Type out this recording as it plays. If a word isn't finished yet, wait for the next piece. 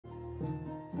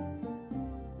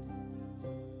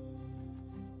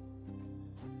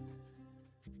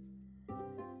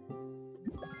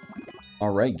All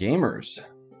right, gamers.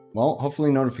 Well,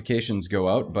 hopefully notifications go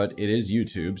out, but it is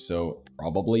YouTube, so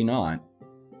probably not.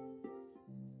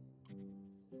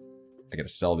 I gotta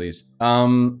sell these.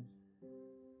 I'll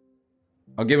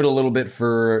give it a little bit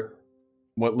for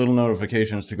what little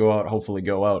notifications to go out, hopefully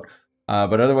go out.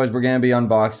 But otherwise, we're gonna be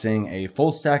unboxing a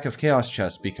full stack of Chaos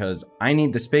chests because I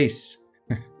need the space.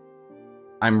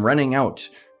 I'm running out.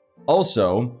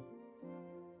 Also,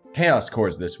 Chaos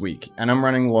cores this week, and I'm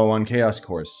running low on Chaos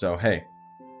cores, so hey.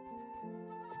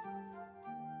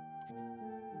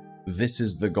 This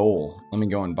is the goal. Let me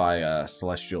go and buy a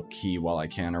Celestial Key while I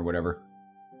can, or whatever.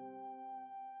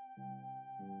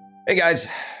 Hey guys.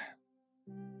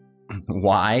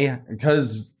 Why?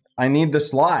 Because I need the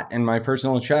slot in my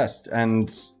personal chest,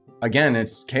 and again,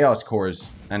 it's Chaos cores,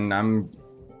 and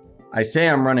I say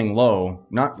I'm running low,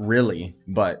 not really,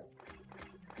 but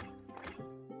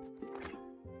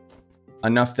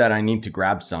enough that I need to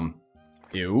grab some.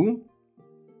 Ew.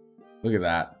 Look at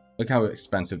that. Look how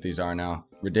expensive these are now.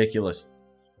 Ridiculous.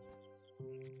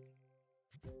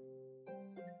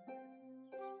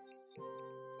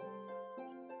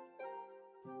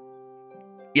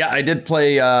 Yeah, I did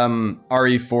play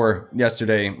RE4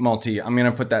 yesterday, multi. I'm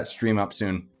gonna put that stream up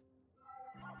soon.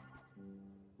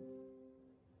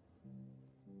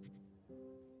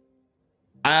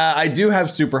 I do have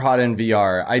Super Hot in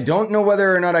VR. I don't know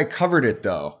whether or not I covered it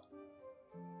though.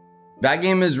 That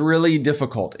game is really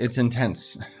difficult. It's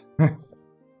intense.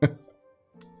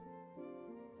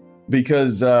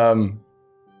 Because,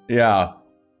 yeah.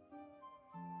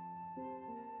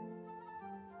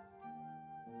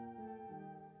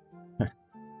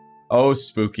 Oh,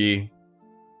 spooky.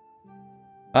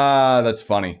 That's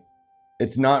funny.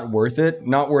 It's not worth it?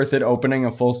 Not worth it opening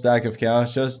a full stack of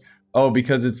Chaos chests? Oh,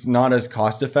 because it's not as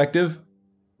cost effective?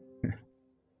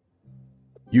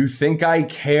 You think I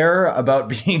care about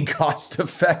being cost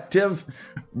effective?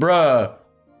 Bruh.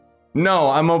 No,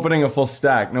 I'm opening a full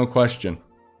stack, no question.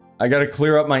 I gotta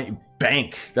clear up my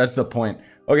bank. That's the point.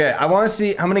 Okay, I want to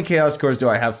see how many Chaos cores do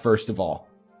I have first of all.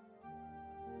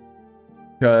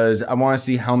 Because I want to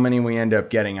see how many we end up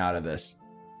getting out of this.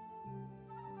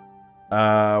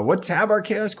 What tab are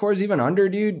Chaos cores even under,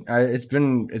 dude? It's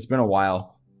been a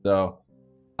while, so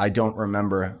I don't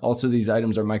remember. Also, these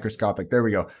items are microscopic. There we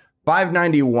go.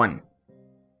 591.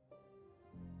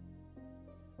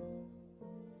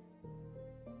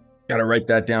 Gotta write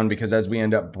that down because as we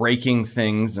end up breaking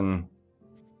things and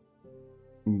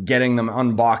getting them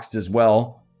unboxed as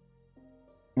well.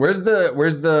 Where's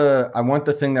the, I want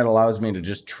the thing that allows me to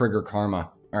just trigger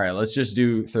karma. All right, let's just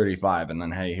do 35 and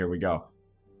then, hey, here we go.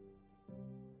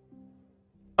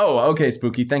 Oh, okay,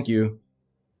 Spooky, thank you.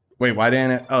 Wait, why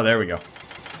didn't it? Oh, there we go.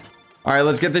 All right,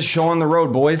 let's get this show on the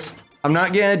road, boys. I'm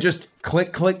not gonna just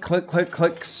click, click, click, click,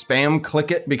 click, spam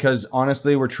click it because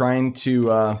honestly, we're trying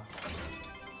to,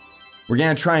 we're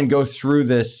gonna try and go through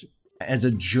this as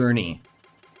a journey.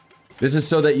 This is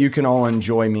so that you can all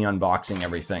enjoy me unboxing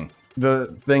everything.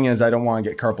 The thing is, I don't want to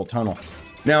get carpal tunnel.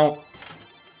 Now,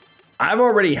 I've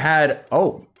already had,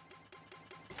 oh,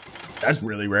 that's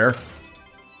really rare.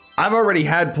 I've already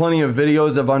had plenty of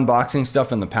videos of unboxing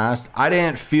stuff in the past. I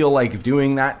didn't feel like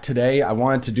doing that today. I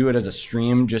wanted to do it as a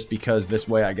stream just because this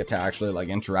way I get to actually like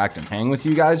interact and hang with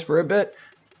you guys for a bit.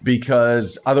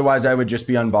 Because otherwise I would just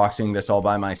be unboxing this all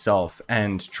by myself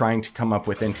and trying to come up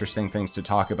with interesting things to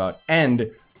talk about.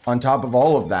 And on top of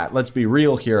all of that, let's be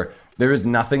real here. There is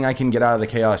nothing I can get out of the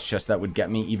Chaos chest that would get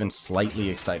me even slightly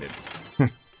excited.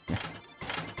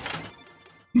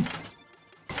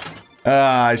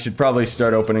 I should probably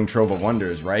start opening Trove of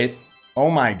Wonders, right?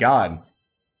 Oh my god.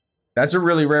 That's a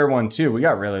really rare one too. We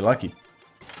got really lucky.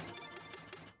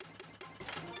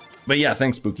 But yeah,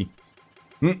 thanks, Spooky.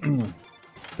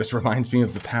 This reminds me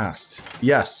of the past.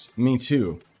 Yes, me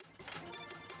too.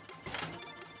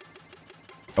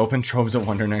 Open Troves of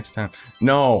Wonder next time.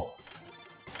 No.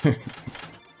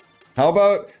 How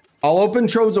about, I'll open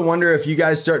Troves of Wonder if you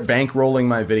guys start bankrolling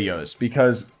my videos,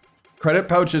 because credit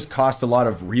pouches cost a lot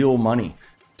of real money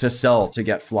to sell to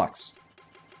get flux.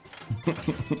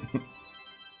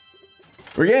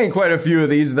 We're getting quite a few of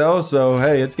these though, so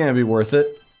hey, it's gonna be worth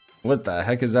it. What the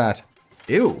heck is that?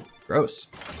 Ew, gross.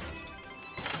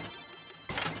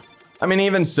 I mean,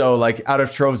 even so, like, out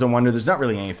of Troves of Wonder, there's not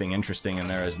really anything interesting in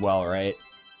there as well, right?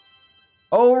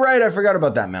 Oh, right, I forgot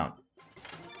about that mount.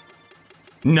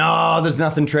 No, there's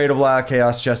nothing tradable out of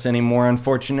Chaos chests anymore,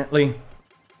 unfortunately.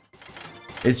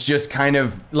 It's just kind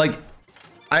of, like,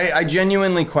 I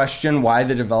genuinely question why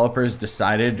the developers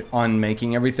decided on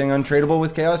making everything untradeable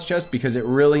with Chaos chests, because it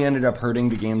really ended up hurting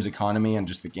the game's economy and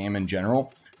just the game in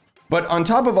general. But on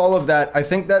top of all of that, I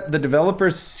think that the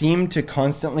developers seem to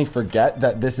constantly forget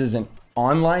that this isn't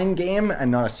online game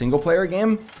and not a single player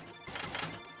game.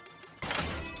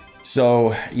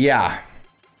 So yeah.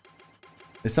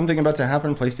 Is something about to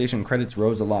happen? PlayStation credits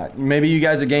rose a lot. Maybe you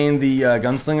guys are getting the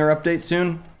Gunslinger update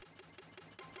soon.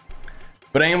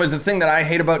 But anyways, the thing that I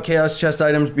hate about Chaos Chest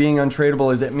items being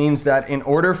untradeable is it means that in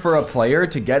order for a player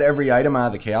to get every item out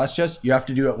of the Chaos Chest, you have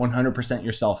to do it 100%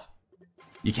 yourself.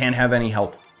 You can't have any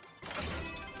help.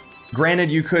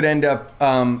 Granted, you could end up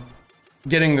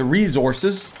getting the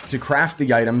resources to craft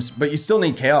the items, but you still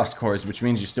need Chaos Cores, which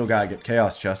means you still gotta get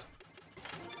Chaos Chests.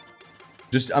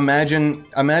 Just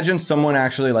imagine someone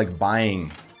actually like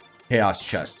buying Chaos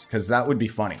Chests, because that would be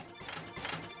funny.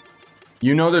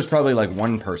 You know there's probably like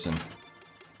one person.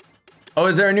 Oh,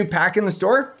 is there a new pack in the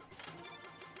store?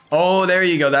 Oh, there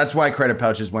you go. That's why credit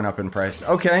pouches went up in price.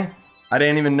 Okay. I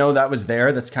didn't even know that was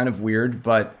there. That's kind of weird,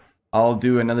 but I'll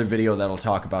do another video that'll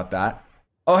talk about that.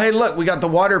 Oh, hey, look, we got the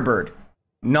water bird.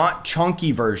 Not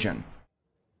chunky version.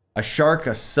 A shark,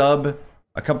 a sub,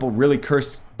 a couple really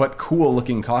cursed but cool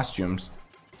looking costumes.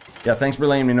 Yeah, thanks for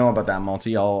letting me know about that,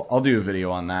 Multi. I'll do a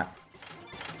video on that.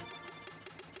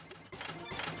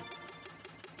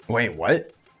 Wait,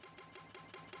 what?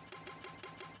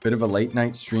 Bit of a late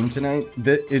night stream tonight.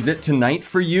 Is it tonight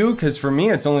for you? Because for me,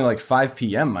 it's only like 5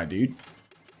 p.m., my dude.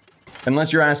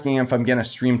 Unless you're asking if I'm gonna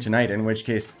stream tonight, in which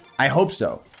case, I hope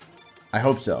so. I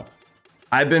hope so.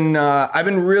 I've been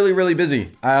really, really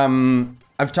busy.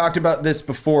 I've talked about this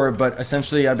before, but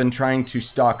essentially I've been trying to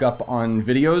stock up on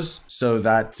videos so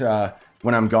that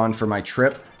when I'm gone for my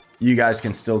trip, you guys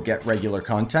can still get regular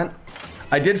content.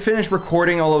 I did finish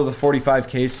recording all of the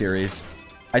 45K series.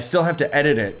 I still have to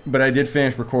edit it, but I did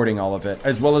finish recording all of it,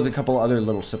 as well as a couple other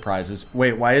little surprises.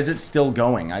 Wait, why is it still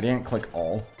going? I didn't click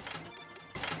all.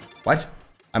 What?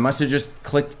 I must have just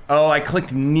clicked... Oh, I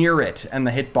clicked near it, and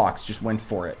the hitbox just went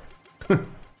for it.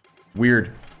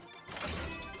 Weird.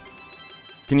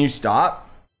 Can you stop?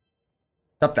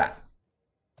 Stop that.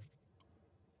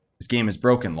 This game is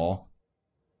broken, lol.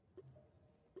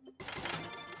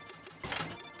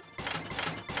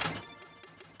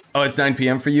 Oh, it's 9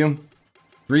 p.m. for you?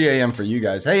 3 a.m. for you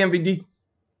guys. Hey, MVD.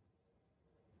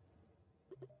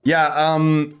 Yeah,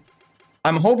 I'm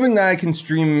hoping that I can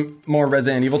stream more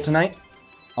Resident Evil tonight,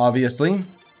 obviously.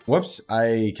 Whoops,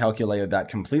 I calculated that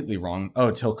completely wrong.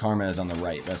 Oh, Till Karma is on the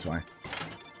right, that's why.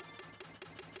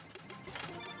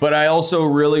 But I also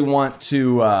really want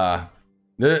to,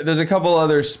 there's a couple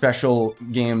other special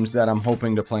games that I'm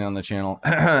hoping to play on the channel,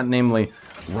 namely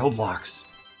Roblox.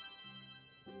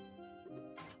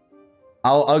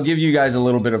 I'll give you guys a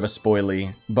little bit of a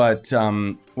spoilie, but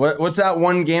what's that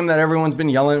one game that everyone's been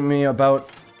yelling at me about?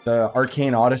 The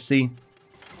Arcane Odyssey?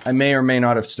 I may or may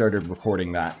not have started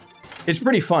recording that. It's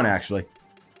pretty fun, actually.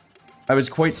 I was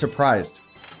quite surprised.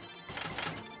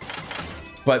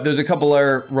 But there's a couple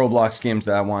other Roblox games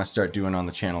that I want to start doing on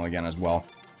the channel again as well.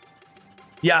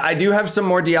 Yeah, I do have some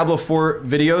more Diablo 4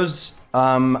 videos.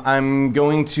 I'm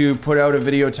going to put out a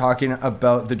video talking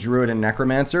about the Druid and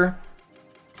Necromancer.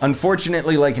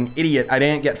 Unfortunately, like an idiot, I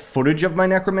didn't get footage of my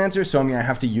Necromancer, so I'm going to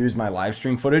have to use my live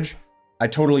stream footage. I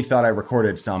totally thought I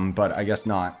recorded some, but I guess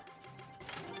not.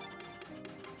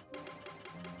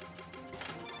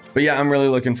 But yeah, I'm really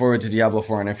looking forward to Diablo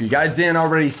 4, and if you guys didn't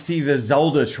already see the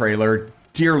Zelda trailer,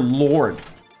 dear lord.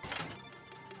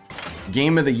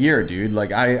 Game of the year, dude.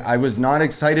 Like, I was not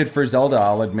excited for Zelda,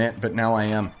 I'll admit, but now I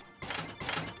am.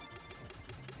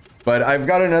 But I've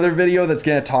got another video that's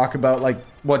going to talk about, like,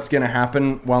 what's going to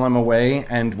happen while I'm away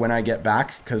and when I get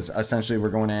back, because essentially we're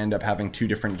going to end up having 2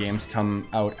 different games come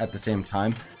out at the same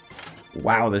time.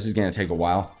 Wow, this is going to take a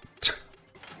while.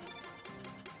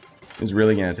 It's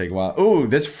really going to take a while. Ooh,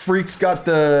 this freak's got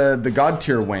the god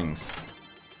tier wings.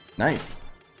 Nice.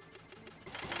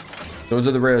 Those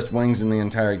are the rarest wings in the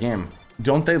entire game.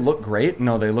 Don't they look great?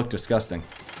 No, they look disgusting.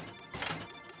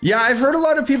 Yeah, I've heard a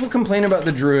lot of people complain about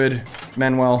the Druid,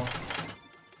 Manuel.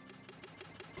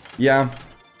 Yeah.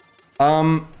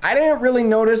 I didn't really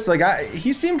notice, like,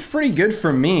 he seemed pretty good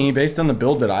for me based on the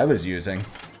build that I was using.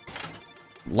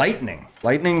 Lightning.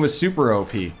 Lightning was super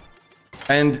OP.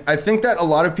 And I think that a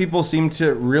lot of people seem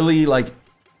to really, like...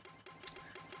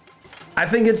 I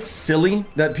think it's silly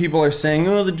that people are saying,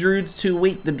 oh, the Druid's too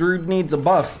weak, the Druid needs a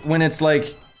buff, when it's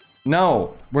like,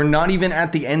 no, we're not even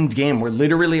at the end game. We're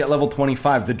literally at level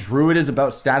 25. The Druid is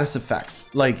about status effects.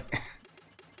 Like...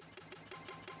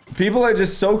 People are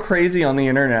just so crazy on the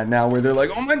internet now where they're like,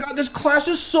 oh my god, this class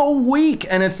is so weak.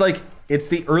 And it's like, it's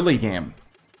the early game.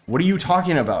 What are you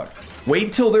talking about?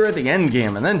 Wait till they're at the end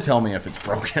game and then tell me if it's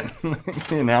broken,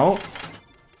 you know?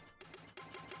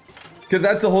 Because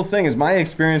that's the whole thing, is my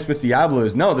experience with Diablo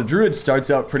is, no, the Druid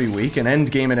starts out pretty weak, and end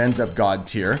game it ends up God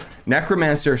tier.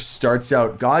 Necromancer starts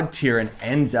out God tier and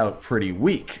ends out pretty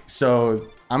weak. So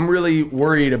I'm really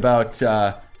worried about,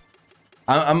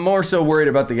 I'm more so worried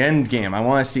about the end game. I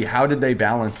want to see how did they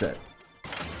balance it.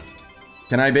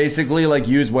 Can I basically like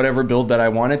use whatever build that I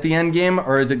want at the end game,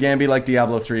 or is it going to be like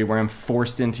Diablo 3 where I'm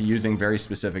forced into using very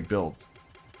specific builds?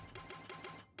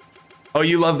 Oh,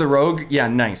 you love the Rogue? Yeah,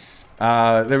 nice.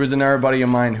 There was another buddy of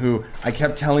mine who I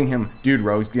kept telling him, dude,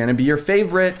 Rogue's gonna be your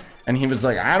favorite. And he was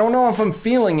like, I don't know if I'm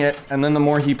feeling it. And then the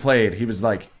more he played, he was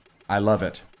like, I love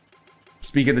it.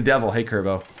 Speak of the devil. Hey,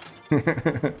 Kerbo.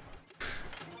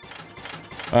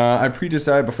 I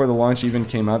pre-decided before the launch even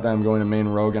came out that I'm going to main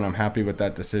Rogue, and I'm happy with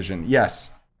that decision. Yes,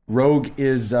 Rogue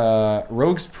is,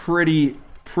 Rogue's pretty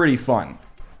fun.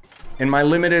 In my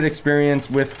limited experience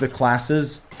with the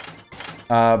classes,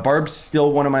 Barb's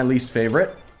still one of my least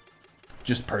favorite.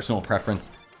 Just personal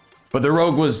preference. But the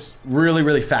Rogue was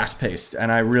really fast-paced,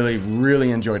 and I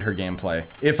really enjoyed her gameplay.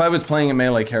 If I was playing a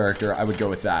melee character, I would go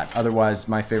with that. Otherwise,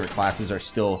 my favorite classes are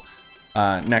still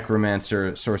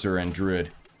Necromancer, Sorcerer, and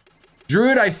Druid.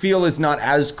 Druid, I feel, is not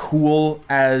as cool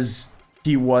as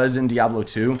he was in Diablo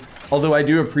 2. Although I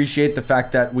do appreciate the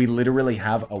fact that we literally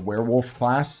have a werewolf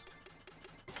class.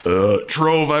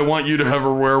 Trove, I want you to have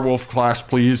a werewolf class,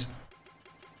 please.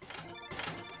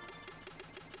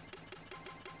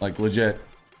 Like, legit.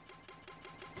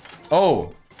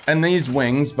 Oh, and these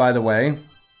wings, by the way,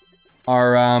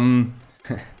 are,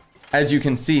 as you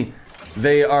can see,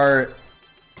 they are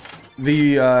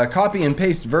the copy and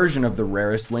paste version of the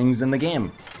rarest wings in the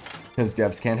game. Because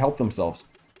devs can't help themselves.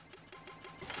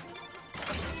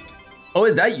 Oh,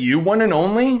 is that you, one and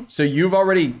only? So you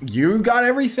got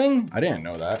everything? I didn't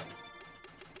know that.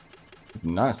 It's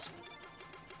nuts.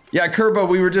 Yeah, Kerbo,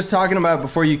 we were just talking about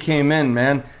before you came in,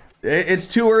 man. It's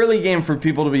too early game for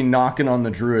people to be knocking on the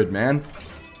Druid, man.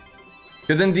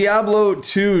 Because in Diablo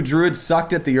 2, Druid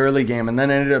sucked at the early game and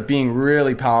then ended up being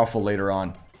really powerful later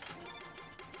on.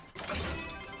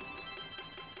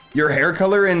 Your hair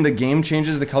color in the game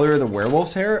changes the color of the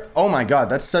werewolf's hair? Oh my god,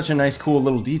 that's such a nice, cool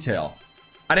little detail.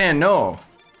 I didn't know.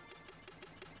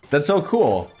 That's so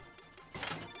cool.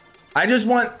 I just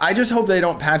hope they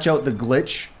don't patch out the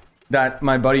glitch that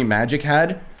my buddy Magic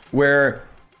had, where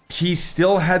he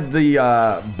still had the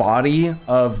body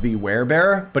of the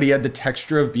werebear, but he had the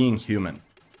texture of being human.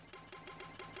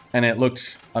 And it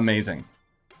looked amazing.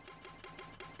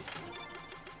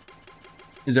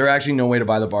 Is there actually no way to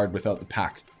buy the Bard without the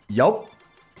pack? Yup.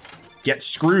 Get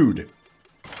screwed.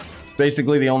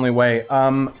 Basically the only way.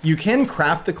 You can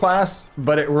craft the class,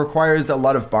 but it requires a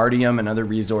lot of bardium and other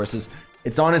resources.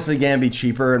 It's honestly going to be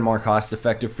cheaper and more cost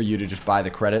effective for you to just buy the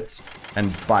credits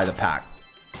and buy the pack.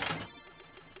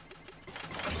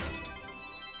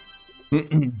 Oh,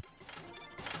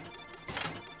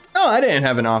 I didn't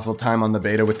have an awful time on the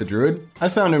beta with the Druid. I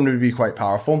found him to be quite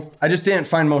powerful. I just didn't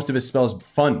find most of his spells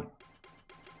fun.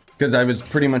 Because I was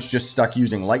pretty much just stuck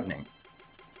using lightning.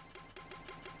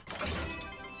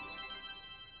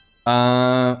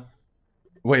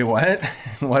 Wait, what?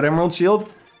 What, Emerald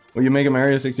Shield? Will you make a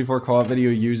Mario 64 co-op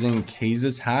video using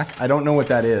Kaze's hack? I don't know what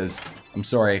that is. I'm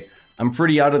sorry. I'm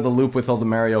pretty out of the loop with all the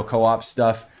Mario co-op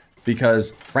stuff.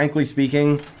 Because, frankly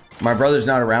speaking, my brother's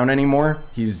not around anymore.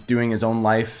 He's doing his own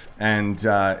life and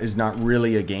is not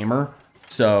really a gamer.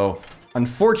 So,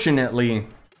 unfortunately,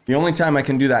 the only time I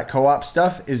can do that co-op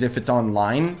stuff is if it's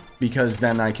online, because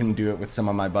then I can do it with some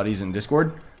of my buddies in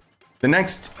Discord. The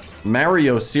next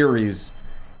Mario series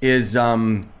is,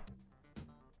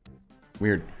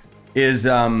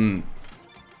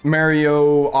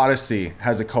 Mario Odyssey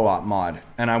has a co-op mod,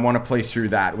 and I want to play through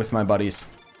that with my buddies.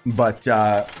 But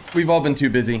we've all been too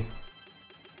busy.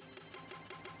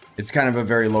 It's kind of a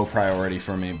very low priority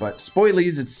for me, but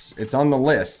spoilies, it's on the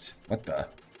list. What the?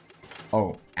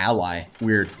 Oh, ally.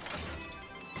 Weird.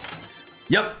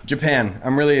 Yep, Japan.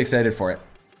 I'm really excited for it.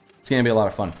 It's gonna be a lot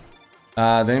of fun.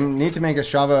 They need to make a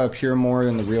Shava appear more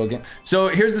in the real game. So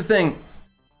here's the thing.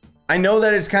 I know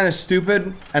that it's kind of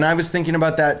stupid, and I was thinking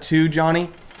about that too, Johnny.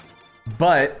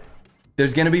 But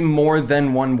there's gonna be more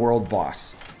than one world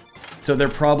boss. So they're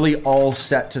probably all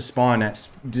set to spawn at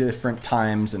different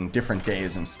times and different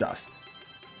days and stuff.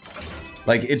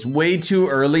 Like, it's way too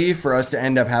early for us to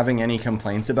end up having any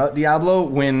complaints about Diablo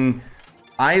when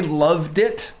I loved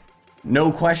it.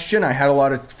 No question. I had a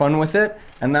lot of fun with it.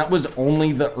 And that was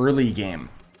only the early game.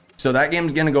 So that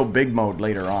game's going to go big mode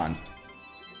later on.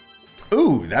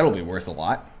 Ooh, that'll be worth a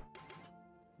lot.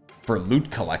 For loot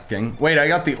collecting. Wait, I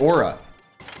got the aura.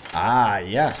 Ah,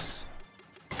 yes.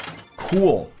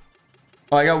 Cool.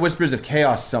 Oh, I got Whispers of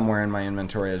Chaos somewhere in my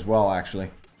inventory as well, actually.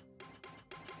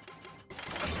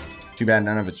 Too bad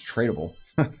none of it's tradable.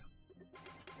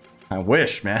 I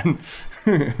wish, man.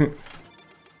 There's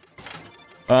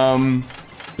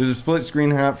a split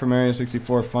screen hat for Mario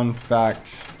 64. Fun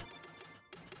fact.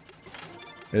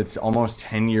 It's almost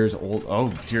 10 years old.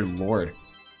 Oh, dear Lord.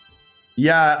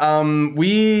 Yeah,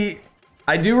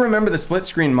 I do remember the split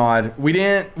screen mod.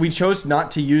 We chose not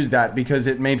to use that because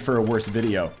it made for a worse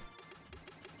video.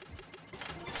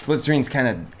 Split screen's kind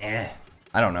of,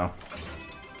 I don't know.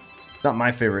 It's not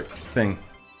my favorite thing.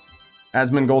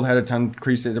 Asmongold had a ton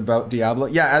to say about Diablo.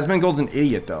 Yeah, Asmongold's an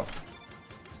idiot, though.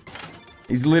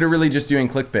 He's literally just doing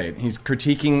clickbait. He's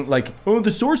critiquing, like, oh,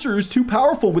 the Sorcerer is too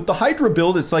powerful with the Hydra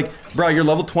build. It's like, bro, you're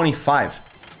level 25.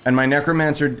 And my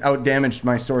Necromancer outdamaged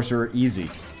my Sorcerer easy.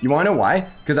 You want to know why?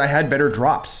 Because I had better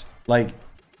drops. Like,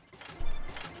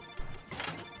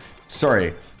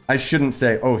 sorry, I shouldn't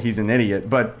say, oh, he's an idiot,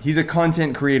 but he's a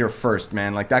content creator first,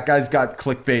 man. Like, that guy's got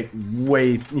clickbait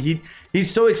way... He's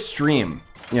so extreme,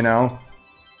 you know?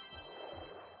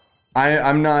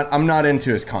 I'm not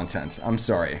into his content. I'm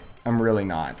sorry. I'm really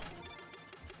not.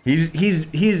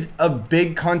 He's a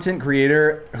big content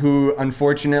creator who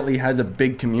unfortunately has a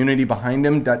big community behind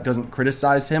him that doesn't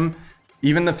criticize him.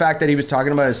 Even the fact that he was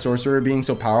talking about his Sorcerer being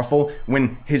so powerful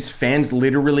when his fans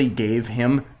literally gave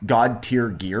him god tier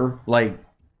gear. Like,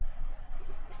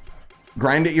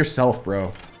 grind it yourself,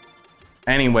 bro.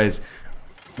 Anyways,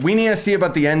 we need to see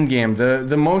about the end game.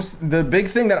 The big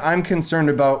thing that I'm concerned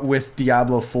about with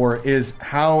Diablo 4 is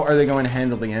how are they going to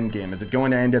handle the end game? Is it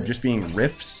going to end up just being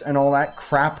rifts and all that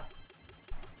crap?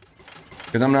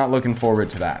 Because I'm not looking forward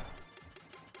to that.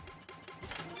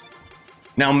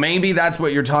 Now maybe that's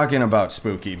what you're talking about,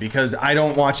 Spooky, because I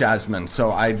don't watch Asmon,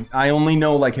 so I only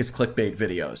know like his clickbait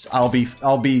videos.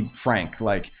 I'll be frank,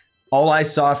 like all I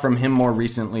saw from him more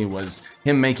recently was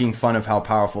him making fun of how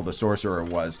powerful the Sorcerer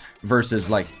was versus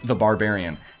like the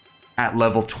Barbarian at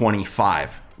level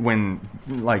 25 when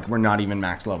like we're not even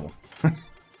max level.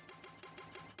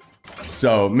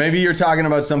 So maybe you're talking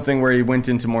about something where he went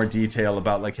into more detail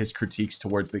about like his critiques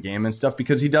towards the game and stuff,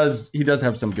 because he does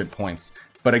have some good points.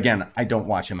 But again, I don't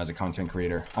watch him as a content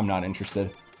creator. I'm not interested.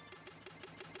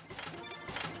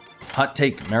 Hot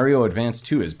take, Mario Advance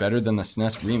 2 is better than the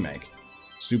SNES remake.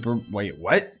 Wait,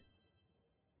 what?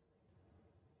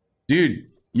 Dude,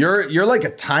 you're like a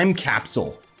time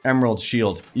capsule, Emerald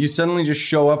Shield. You suddenly just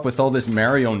show up with all this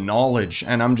Mario knowledge,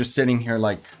 and I'm just sitting here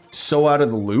like so out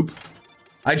of the loop.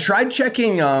 I tried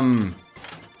checking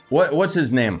what's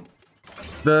his name?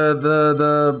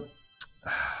 The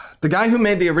guy who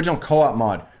made the original co-op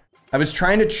mod. I was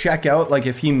trying to check out like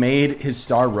if he made his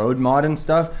Star Road mod and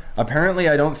stuff. Apparently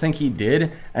I don't think he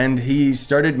did, and he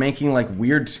started making like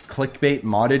weird clickbait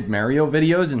modded Mario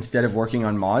videos instead of working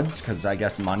on mods because I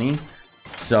guess money.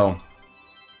 So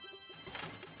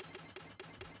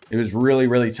it was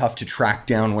really tough to track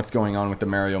down what's going on with the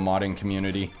Mario modding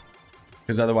community,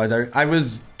 because otherwise I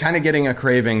was kind of getting a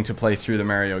craving to play through the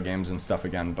Mario games and stuff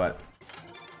again, but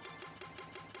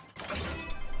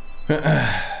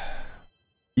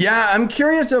yeah, I'm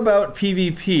curious about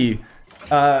PvP.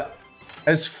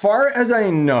 As far as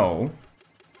I know,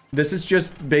 this is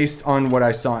just based on what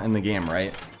I saw in the game,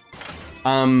 right?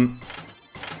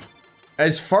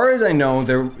 As far as I know,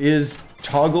 there is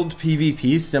toggled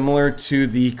PvP similar to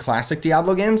the classic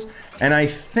Diablo games, and I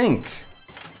think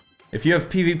if you have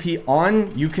PvP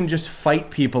on, you can just fight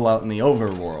people out in the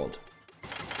overworld.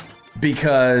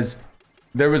 Because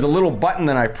there was a little button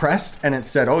that I pressed and it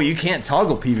said, oh, you can't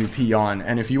toggle PvP on.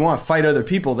 And if you want to fight other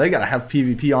people, they got to have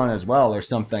PvP on as well or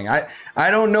something. I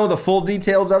don't know the full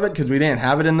details of it because we didn't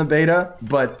have it in the beta,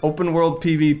 but open world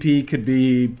PvP could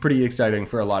be pretty exciting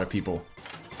for a lot of people.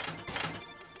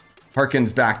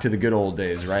 Harkens back to the good old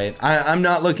days, right? I'm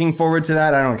not looking forward to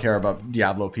that. I don't care about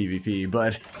Diablo PvP,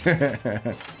 but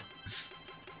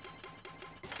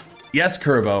yes,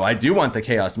 Kurbo, I do want the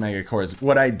Chaos Mega Cores.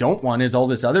 What I don't want is all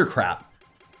this other crap.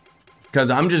 Because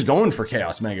I'm just going for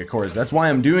Chaos Mega Cores. That's why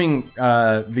I'm doing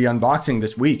the unboxing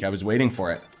this week. I was waiting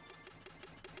for it.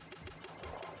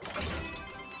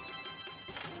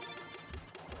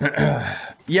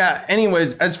 Yeah,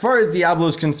 anyways, as far as Diablo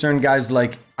is concerned, guys,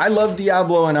 like, I love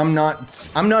Diablo and I'm not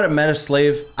a meta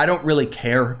slave. I don't really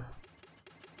care.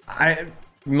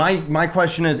 My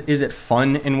question is it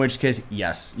fun? In which case,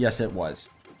 yes. Yes, it was.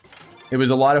 It was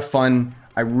a lot of fun.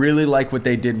 I really like what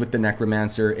they did with the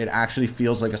Necromancer. It actually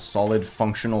feels like a solid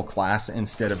functional class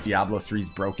instead of Diablo 3's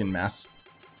broken mess.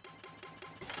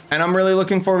 And I'm really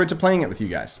looking forward to playing it with you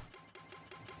guys.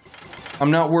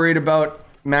 I'm not worried about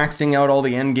maxing out all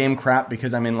the endgame crap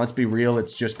because, I mean, let's be real,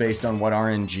 it's just based on what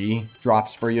RNG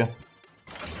drops for you.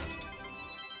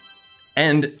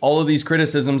 And all of these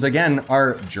criticisms, again,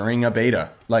 are during a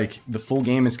beta. Like, the full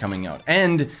game is coming out.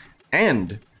 And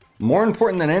more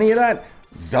important than any of that,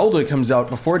 Zelda comes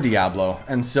out before Diablo.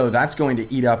 And so that's going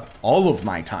to eat up all of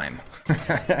my time.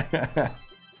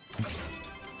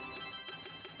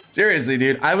 Seriously,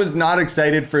 dude, I was not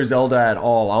excited for Zelda at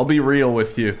all. I'll be real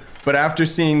with you. But after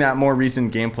seeing that more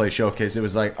recent gameplay showcase, it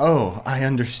was like, oh, I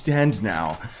understand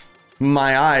now.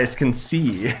 My eyes can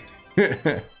see.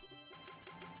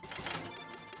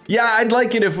 Yeah, I'd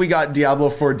like it if we got Diablo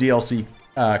 4 DLC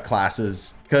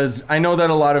classes, because I know that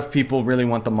a lot of people really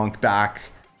want the monk back.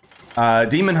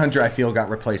 Demon Hunter, I feel, got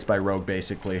replaced by Rogue,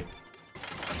 basically.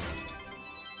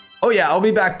 Oh yeah, I'll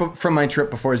be back from my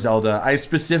trip before Zelda.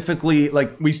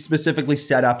 We specifically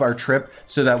set up our trip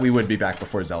so that we would be back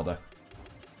before Zelda.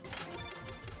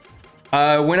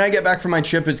 When I get back from my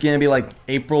trip, it's gonna be like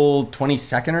April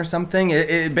 22nd or something.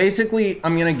 Basically,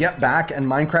 I'm gonna get back and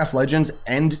Minecraft Legends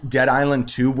and Dead Island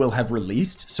 2 will have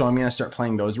released. So I'm gonna start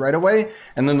playing those right away.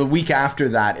 And then the week after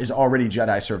that is already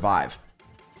Jedi Survive.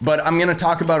 But I'm gonna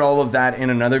talk about all of that in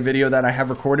another video that I have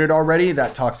recorded already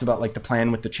that talks about like the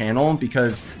plan with the channel,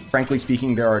 because frankly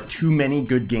speaking, there are too many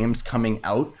good games coming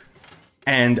out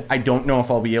and I don't know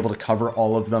if I'll be able to cover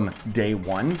all of them day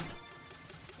one.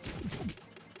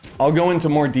 I'll go into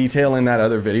more detail in that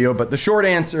other video, but the short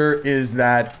answer is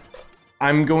that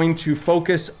I'm going to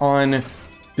focus on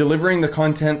delivering the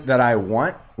content that I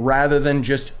want rather than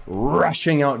just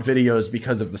rushing out videos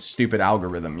because of the stupid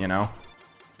algorithm, you know?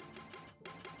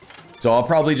 So I'll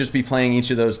probably just be playing each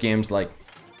of those games like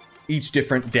each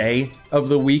different day of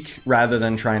the week rather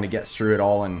than trying to get through it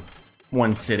all in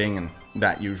one sitting and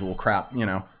that usual crap, you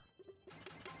know?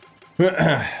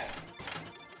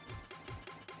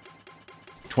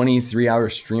 23-hour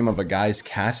stream of a guy's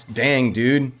cat. Dang,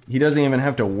 dude. He doesn't even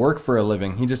have to work for a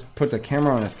living. He just puts a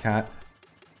camera on his cat.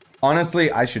 Honestly,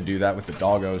 I should do that with the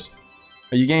doggos.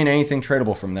 Are you getting anything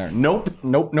tradable from there? Nope.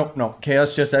 Nope, nope, nope.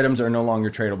 Chaos chest items are no longer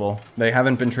tradable. They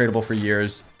haven't been tradable for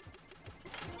years.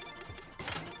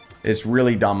 It's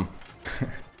really dumb.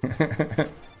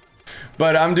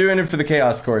 But I'm doing it for the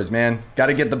chaos cores, man.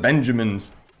 Gotta get the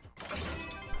Benjamins.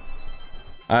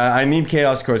 I need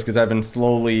chaos cores because I've been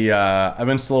slowly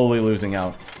losing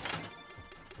out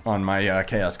on my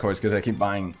chaos cores because I keep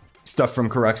buying stuff from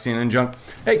Coruxian and junk.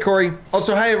 Hey Corey.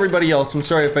 Also, hi everybody else. I'm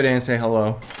sorry if I didn't say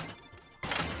hello.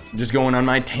 Just going on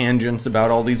my tangents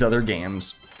about all these other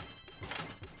games.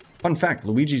 Fun fact: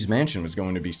 Luigi's Mansion was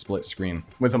going to be split screen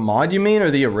with a mod. You mean,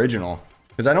 or the original?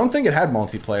 Because I don't think it had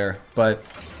multiplayer. But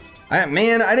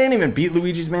man, I didn't even beat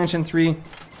Luigi's Mansion 3.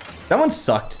 That one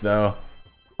sucked though.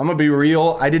 I'm gonna be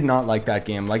real, I did not like that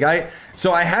game.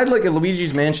 So I had like a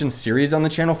Luigi's Mansion series on the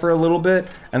channel for a little bit,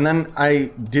 and then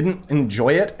I didn't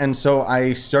enjoy it, and so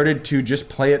I started to just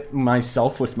play it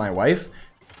myself with my wife.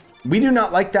 We do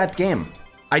not like that game.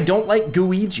 I don't like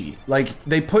Gooigi. Like,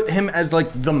 they put him as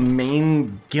like the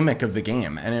main gimmick of the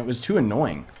game, and it was too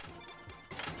annoying.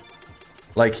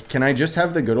 Like, can I just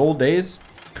have the good old days?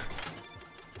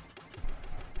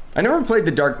 I never played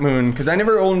the Dark Moon, because I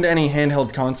never owned any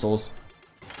handheld consoles.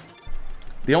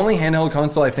 The only handheld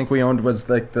console I think we owned was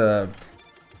like the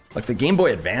Game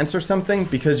Boy Advance or something,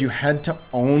 because you had to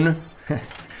own,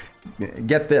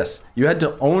 get this, you had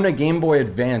to own a Game Boy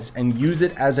Advance and use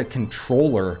it as a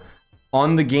controller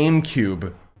on the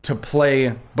GameCube to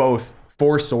play both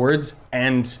Four Swords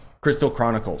and Crystal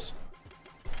Chronicles.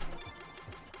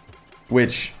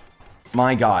 Which,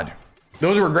 my God,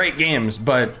 those were great games,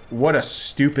 but what a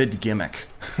stupid gimmick.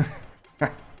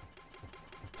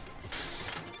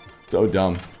 So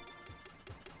dumb.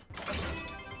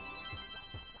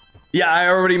 Yeah, I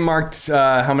already marked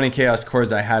how many chaos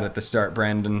cores I had at the start,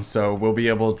 Brandon, so we'll be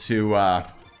able to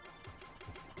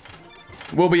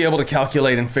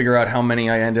calculate and figure out how many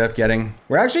I ended up getting.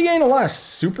 We're actually getting a lot of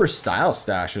super style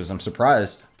stashes. I'm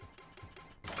surprised.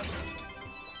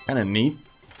 Kind of neat.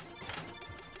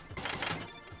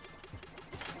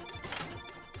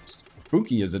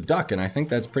 Spooky as a duck, and I think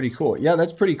that's pretty cool. Yeah,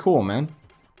 that's pretty cool, man.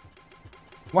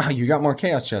 Wow, you got more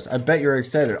chaos chests. I bet you're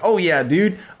excited. Oh yeah,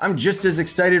 dude. I'm just as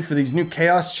excited for these new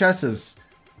chaos chests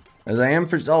as I am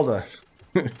for Zelda.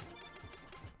 It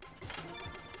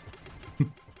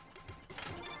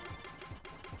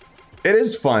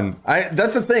is fun.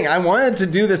 That's the thing. I wanted to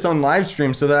do this on live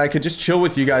stream so that I could just chill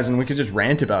with you guys and we could just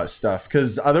rant about stuff.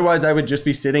 Because otherwise I would just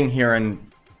be sitting here and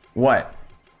what?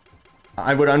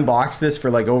 I would unbox this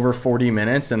for like over 40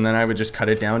 minutes and then I would just cut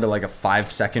it down to like a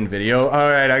 5-second video. All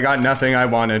right, I got nothing I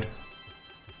wanted.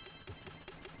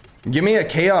 Give me a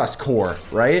chaos core,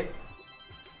 right?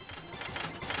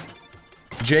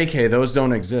 JK, those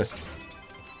don't exist.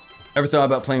 Ever thought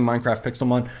about playing Minecraft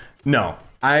Pixelmon? No.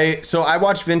 So I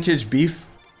watch Vintage Beef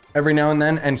every now and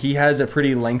then, and he has a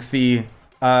pretty lengthy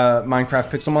Minecraft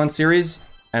Pixelmon series,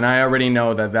 and I already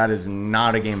know that that is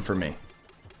not a game for me.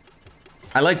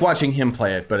 I like watching him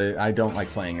play it, but I don't like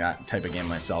playing that type of game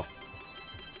myself.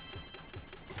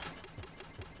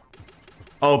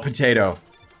 Oh, potato.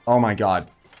 Oh my god.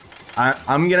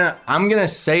 I'm gonna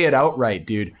say it outright,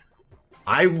 dude.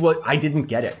 I didn't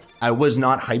get it. I was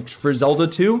not hyped for Zelda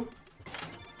 2.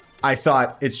 I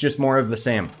thought it's just more of the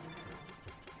same.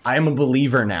 I am a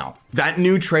believer now. That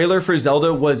new trailer for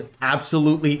Zelda was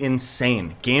absolutely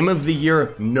insane. Game of the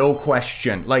year, no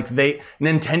question. Like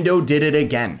Nintendo did it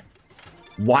again.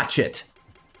 Watch it.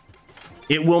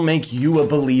 It will make you a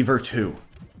believer too.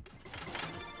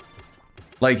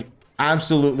 Like,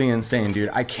 absolutely insane, dude.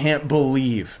 I can't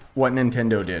believe what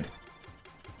Nintendo did.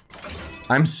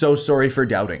 I'm so sorry for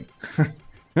doubting.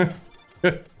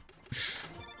 Hey,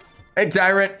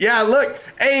 Tyrant. Yeah, look.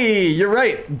 Hey, you're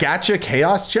right. Gacha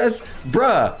Chaos Chess?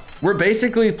 Bruh, we're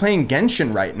basically playing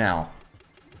Genshin right now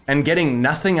and getting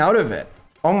nothing out of it.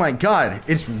 Oh my god,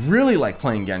 it's really like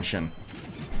playing Genshin.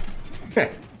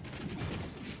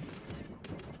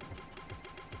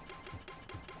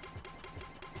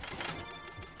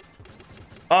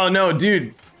 Oh no,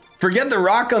 dude. Forget the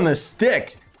rock on the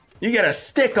stick. You get a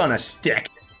stick on a stick.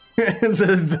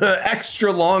 the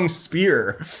extra long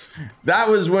spear. That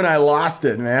was when I lost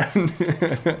it, man.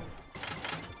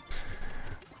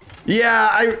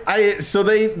 Yeah, so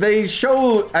they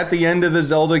show at the end of the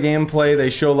Zelda gameplay, they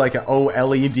show like an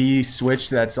OLED switch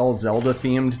that's all Zelda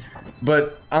themed.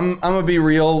 But I'm gonna be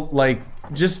real, like,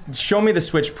 just show me the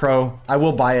Switch Pro. I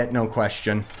will buy it, no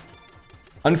question.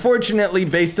 Unfortunately,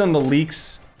 based on the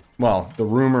leaks, well, the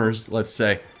rumors, let's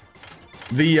say,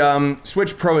 the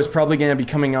Switch Pro is probably going to be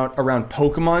coming out around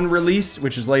Pokemon release,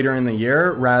 which is later in the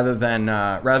year, rather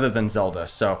than Zelda.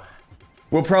 So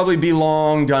we'll probably be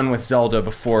long done with Zelda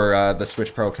before the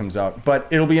Switch Pro comes out. But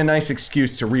it'll be a nice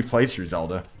excuse to replay through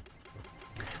Zelda.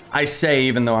 I say,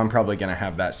 even though I'm probably going to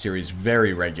have that series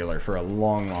very regular for a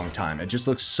long, long time. It just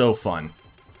looks so fun.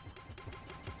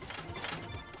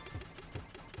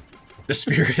 The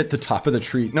spear hit the top of the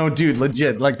tree. No, dude,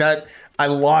 legit. Like that, I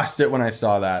lost it when I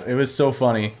saw that. It was so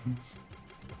funny.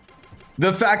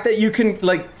 The fact that you can,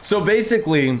 like, so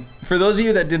basically, for those of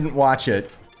you that didn't watch it,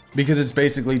 because it's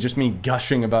basically just me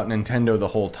gushing about Nintendo the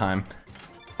whole time.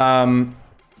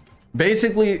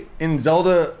 Basically, in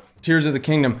Zelda Tears of the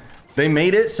Kingdom, they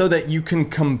made it so that you can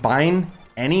combine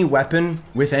any weapon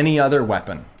with any other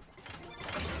weapon.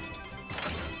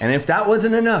 And if that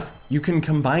wasn't enough, you can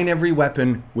combine every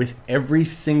weapon with every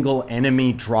single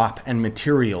enemy drop and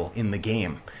material in the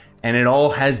game. And it all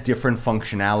has different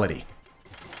functionality.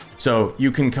 So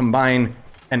you can combine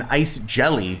an ice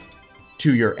jelly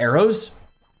to your arrows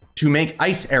to make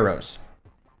ice arrows.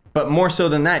 But more so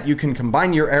than that, you can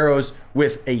combine your arrows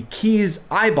with a Keys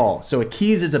eyeball. So a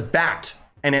Keys is a bat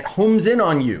and it homes in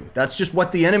on you. That's just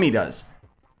what the enemy does.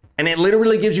 And it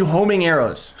literally gives you homing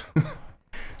arrows.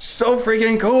 So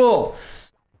freaking cool.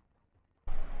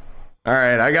 All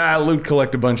right, I gotta loot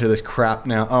collect a bunch of this crap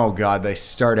now. Oh god, they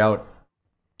start out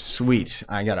sweet.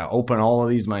 I gotta open all of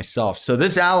these myself. So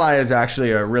this ally is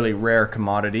actually a really rare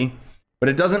commodity, but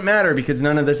it doesn't matter because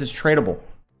none of this is tradable.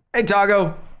 Hey,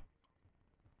 Tago.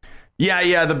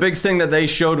 Yeah, the big thing that they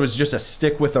showed was just a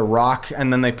stick with a rock,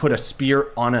 and then they put a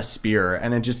spear on a spear,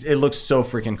 and it looks so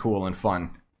freaking cool and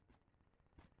fun.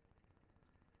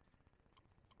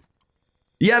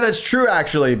 Yeah, that's true,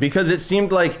 actually, because it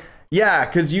seemed like, yeah,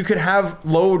 because you could have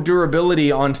low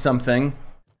durability on something.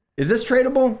 Is this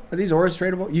tradable? Are these ores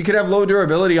tradable? You could have low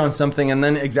durability on something, and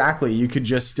then exactly, you could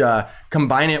just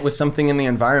combine it with something in the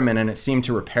environment, and it seemed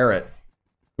to repair it,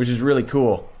 which is really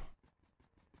cool.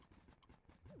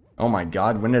 Oh my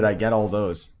god, when did I get all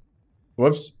those?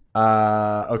 Whoops.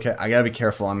 Okay, I gotta be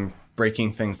careful. I'm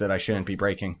breaking things that I shouldn't be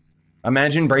breaking.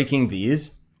 Imagine breaking these.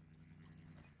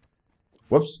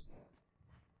 Whoops.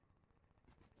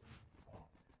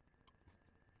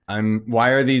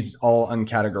 Why are these all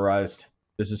uncategorized?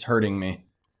 This is hurting me.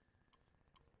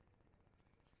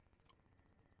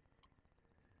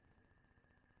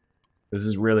 This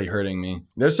is really hurting me.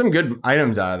 There's some good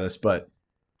items out of this, but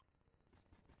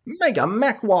Mega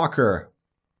Mech Walker.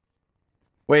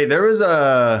 Wait, there was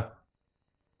a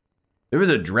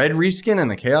Dread reskin in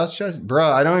the Chaos Chest?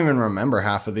 Bro, I don't even remember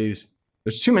half of these.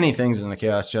 There's too many things in the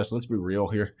Chaos Chest. Let's be real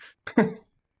here.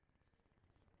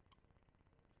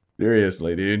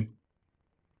 Seriously, dude.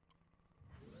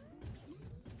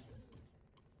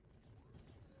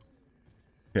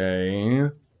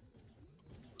 Okay.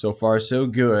 So far, so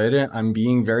good. I'm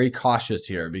being very cautious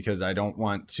here because I don't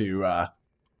want to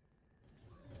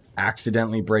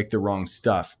accidentally break the wrong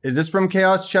stuff. Is this from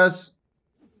Chaos Chess?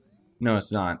 No,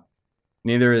 it's not.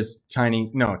 Neither is Tiny.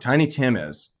 No, Tiny Tim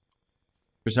is.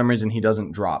 For some reason, he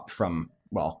doesn't drop from,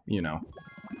 well, you know.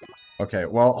 Okay,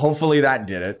 well, hopefully that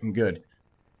did it. Good.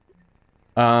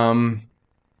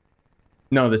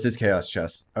 No, this is Chaos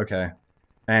Chess. Okay.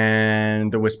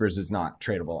 And the Whispers is not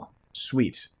tradable.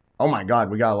 Sweet. Oh my god,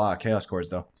 we got a lot of Chaos Cores,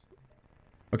 though.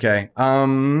 Okay,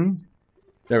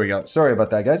 there we go. Sorry about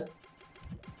that, guys.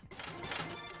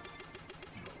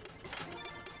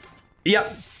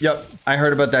 Yep. I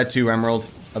heard about that too, Emerald.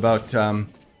 About,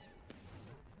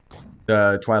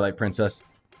 the Twilight Princess.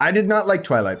 I did not like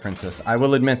Twilight Princess. I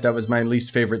will admit that was my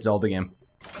least favorite Zelda game.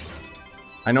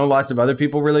 I know lots of other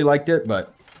people really liked it,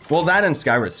 but... Well, that and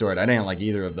Skyward Sword. I didn't like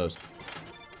either of those.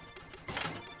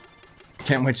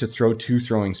 Can't wait to throw 2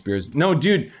 throwing spears. No,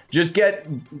 dude, just get...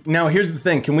 Now, here's the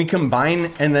thing. Can we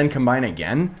combine and then combine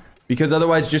again? Because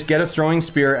otherwise, just get a throwing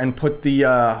spear and put the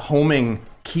homing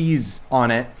keys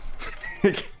on it.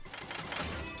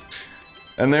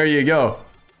 And there you go.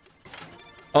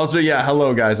 Also, yeah,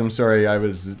 hello, guys. I'm sorry. I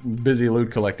was busy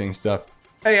loot collecting stuff.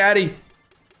 Hey, Addy.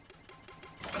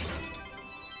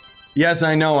 Yes,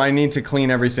 I know. I need to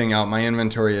clean everything out. My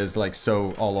inventory is, like,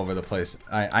 so all over the place.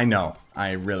 I know.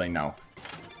 I really know.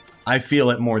 I feel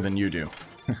it more than you do.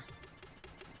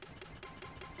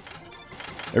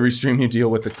 Every stream you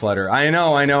deal with the clutter. I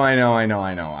know.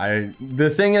 The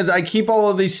thing is, I keep all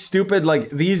of these stupid, like,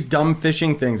 these dumb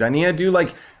fishing things. I need to do,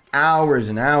 like, hours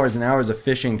and hours and hours of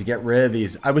fishing to get rid of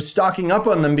these. I was stocking up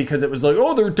on them because it was like,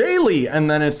 oh, they're daily. And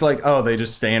then it's like, oh, they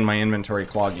just stay in my inventory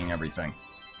clogging everything.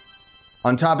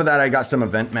 On top of that, I got some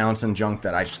event mounts and junk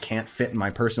that I just can't fit in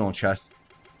my personal chest.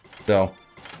 So...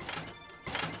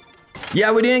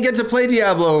 yeah, we didn't get to play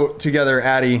Diablo together,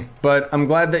 Addy, but I'm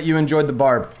glad that you enjoyed the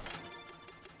Barb.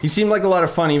 He seemed like a lot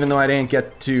of fun, even though I didn't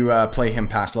get to play him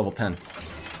past level 10.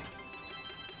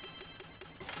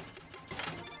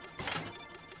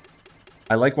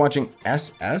 I like watching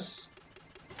SS?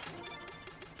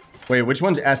 Wait, which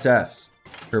one's SS?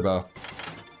 Turbo.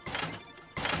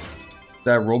 Is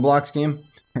that a Roblox game?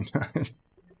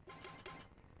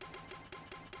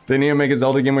 They need to make a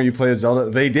Zelda game where you play a Zelda.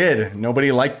 They did.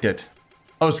 Nobody liked it.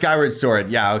 Oh, Skyward Sword.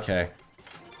 Yeah, okay.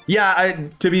 Yeah,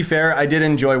 to be fair, I did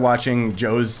enjoy watching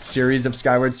Joe's series of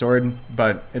Skyward Sword,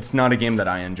 but it's not a game that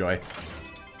I enjoy.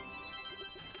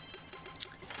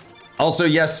 Also,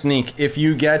 yes, Sneak, if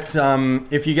you get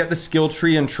the skill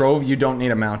tree in Trove, you don't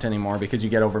need a mount anymore because you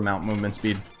get over mount movement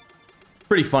speed.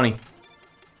 Pretty funny.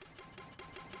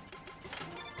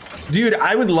 Dude,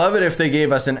 I would love it if they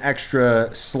gave us an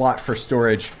extra slot for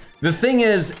storage. The thing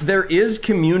is, there is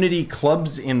community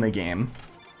clubs in the game.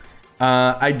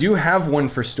 I do have one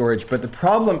for storage, but the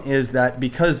problem is that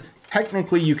because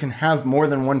technically you can have more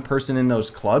than one person in those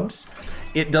clubs,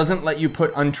 it doesn't let you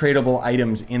put untradeable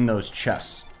items in those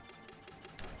chests.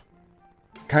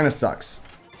 Kind of sucks.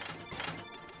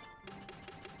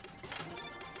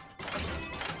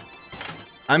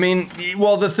 I mean,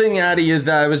 well, the thing, Addy, is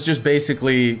that I was just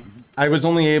basically... I was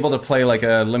only able to play like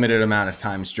a limited amount of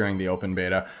times during the open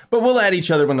beta. But we'll add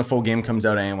each other when the full game comes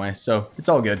out anyway, so it's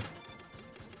all good.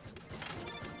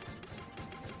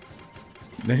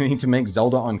 They need to make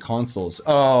Zelda on consoles.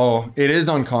 Oh, it is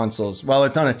on consoles. Well,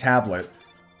 it's on a tablet.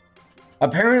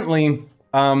 Apparently,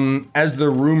 as the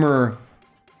rumor,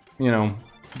 you know,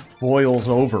 boils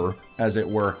over, as it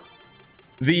were,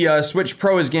 the Switch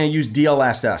Pro is going to use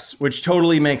DLSS, which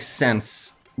totally makes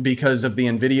sense because of the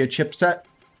NVIDIA chipset.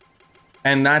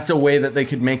 And that's a way that they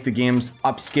could make the games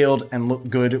upscaled and look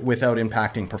good without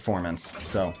impacting performance.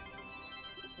 So,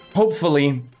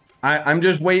 hopefully, I'm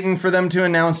just waiting for them to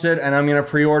announce it, and I'm gonna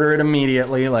pre-order it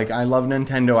immediately. Like, I love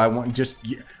Nintendo. I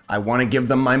want to give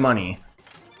them my money.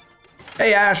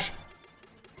 Hey, Ash.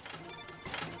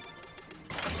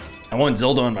 I want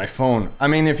Zelda on my phone. I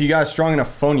mean, if you got a strong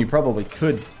enough phone, you probably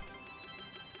could.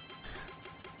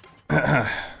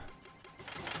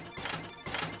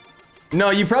 No,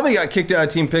 you probably got kicked out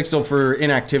of Team Pixel for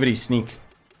inactivity, Sneak.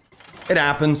 It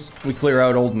happens. We clear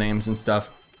out old names and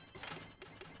stuff.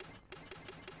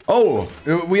 Oh,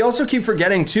 we also keep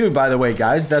forgetting too, by the way,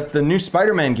 guys, that the new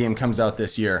Spider-Man game comes out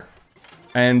this year.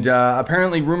 And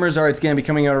apparently rumors are it's going to be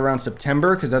coming out around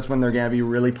September, because that's when they're going to be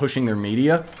really pushing their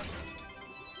media.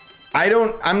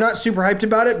 I'm not super hyped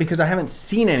about it because I haven't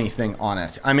seen anything on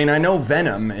it. I mean, I know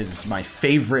Venom is my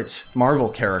favorite Marvel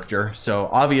character, so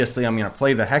obviously I'm going to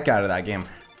play the heck out of that game.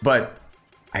 But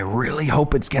I really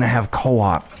hope it's going to have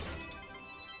co-op.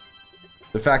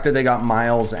 The fact that they got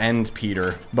Miles and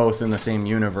Peter both in the same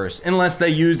universe, unless they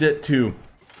use it to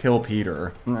kill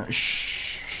Peter.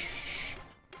 Shh.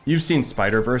 You've seen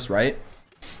Spider-Verse, right?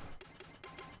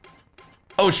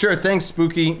 sure. Thanks,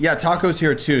 Spooky. Yeah, Taco's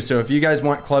here too. So if you guys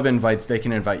want club invites, they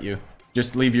can invite you.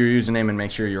 Just leave your username and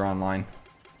make sure you're online.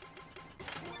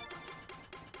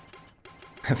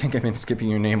 I think I've been skipping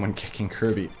your name when kicking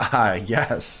Kirby. Ah,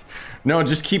 yes. No,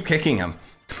 just keep kicking him.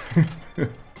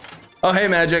 Oh, hey,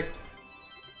 Magic.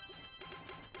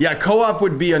 Yeah, co-op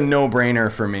would be a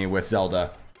no-brainer for me with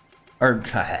Zelda. Or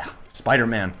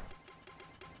Spider-Man.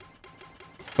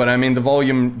 But I mean, the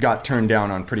volume got turned down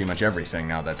on pretty much everything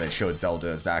now that they showed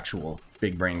Zelda's actual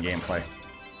big brain gameplay.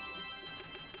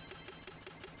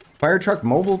 Fire Truck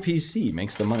Mobile PC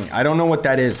makes the money. I don't know what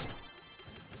that is.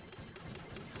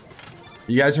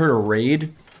 You guys heard of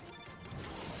Raid?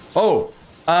 Oh,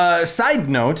 side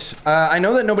note, I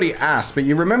know that nobody asked, but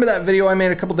you remember that video I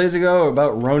made a couple days ago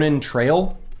about Ronin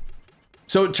Trail?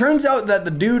 So it turns out that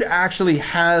the dude actually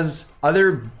has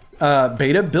other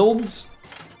beta builds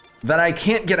that I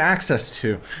can't get access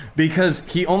to because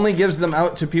he only gives them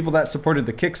out to people that supported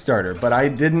the Kickstarter. But I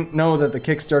didn't know that the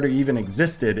Kickstarter even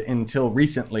existed until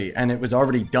recently, and it was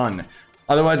already done.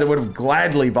 Otherwise, I would have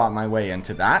gladly bought my way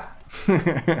into that.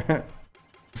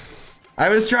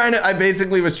 I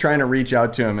basically was trying to reach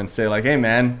out to him and say like, hey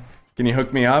man, can you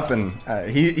hook me up? And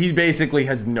he basically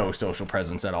has no social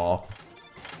presence at all.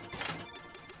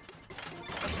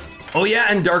 Oh yeah,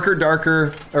 and Dark and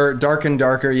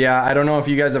Darker. Yeah, I don't know if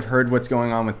you guys have heard what's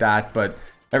going on with that, but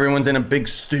everyone's in a big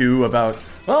stew about,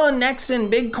 oh, Nexon,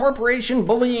 big corporation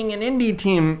bullying an indie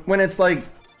team, when it's like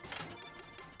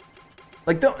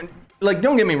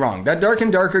don't get me wrong, that Dark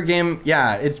and Darker game,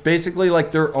 yeah, it's basically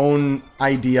like their own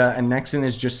idea, and Nexon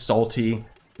is just salty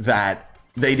that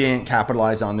they didn't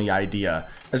capitalize on the idea.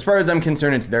 As far as I'm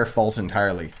concerned, it's their fault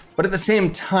entirely. But at the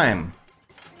same time,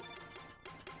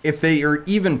 if they are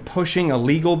even pushing a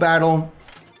legal battle,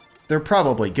 they're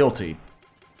probably guilty.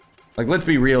 Like, let's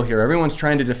be real here. Everyone's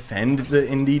trying to defend the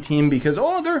indie team because,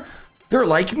 oh, they're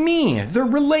like me. They're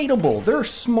relatable. They're a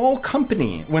small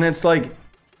company. When it's like,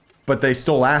 but they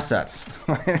stole assets.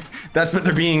 That's what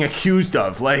they're being accused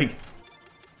of. Like,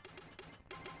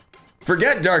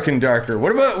 forget Dark and Darker.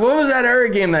 What was that other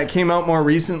game that came out more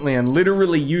recently and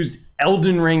literally used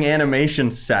Elden Ring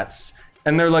animation sets?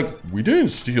 And they're like, we didn't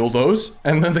steal those.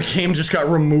 And then the game just got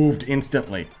removed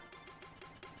instantly.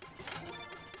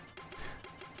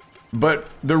 But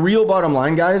the real bottom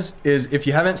line, guys, is if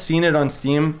you haven't seen it on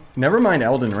Steam, never mind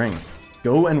Elden Ring.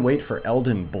 Go and wait for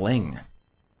Elden Bling.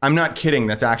 I'm not kidding,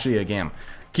 that's actually a game.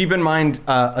 Keep in mind,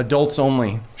 adults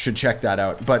only should check that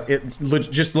out. But it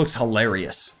just looks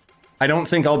hilarious. I don't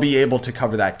think I'll be able to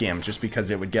cover that game just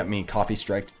because it would get me copy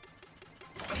striked.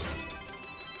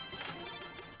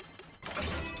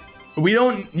 We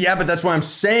don't, yeah, but that's what I'm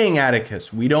saying,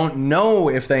 Atticus. We don't know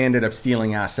if they ended up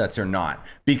stealing assets or not.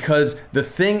 Because the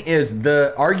thing is,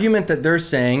 the argument that they're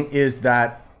saying is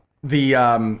that the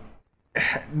argument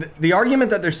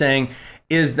that they're saying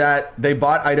is that they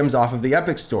bought items off of the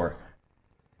Epic Store.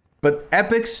 But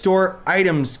Epic Store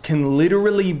items can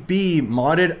literally be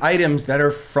modded items that are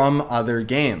from other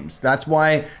games. That's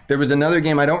why there was another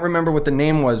game, I don't remember what the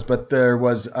name was, but there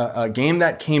was a game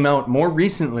that came out more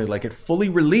recently, like it fully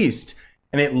released,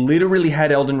 and it literally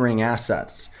had Elden Ring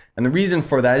assets. And the reason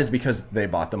for that is because they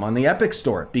bought them on the Epic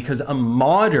Store, because a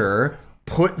modder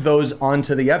put those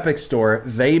onto the Epic Store.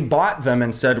 They bought them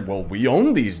and said, well, we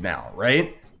own these now,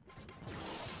 right?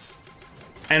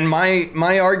 And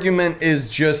my argument is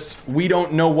just, we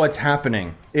don't know what's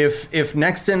happening. If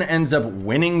Nexon ends up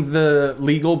winning the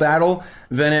legal battle,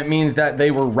 then it means that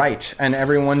they were right and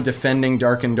everyone defending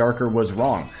Dark and Darker was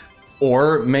wrong.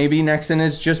 Or maybe Nexon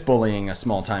is just bullying a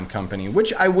small-time company,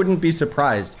 which I wouldn't be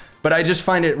surprised. But I just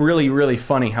find it really, really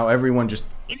funny how everyone just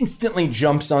instantly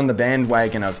jumps on the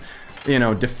bandwagon of, you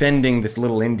know, defending this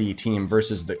little indie team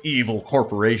versus the evil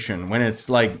corporation, when it's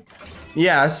like,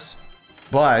 yes,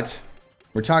 but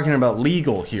we're talking about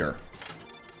legal here.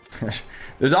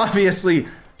 There's obviously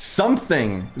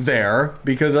something there,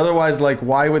 because otherwise, like,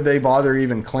 why would they bother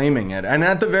even claiming it? And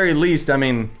at the very least, I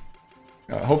mean,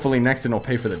 hopefully Nexon will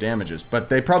pay for the damages, but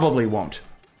they probably won't.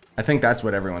 I think that's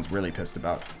what everyone's really pissed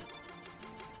about.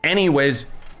 Anyways,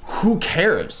 who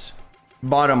cares?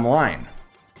 Bottom line.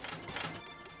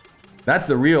 That's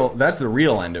the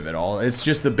real end of it all. It's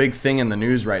just the big thing in the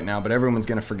news right now, but everyone's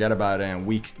gonna forget about it in a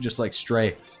week, just like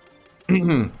Stray.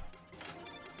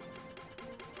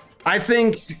 I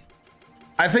think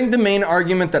the main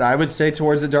argument that I would say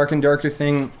towards the Dark and Darker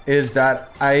thing is that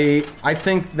I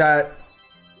think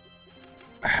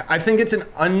it's an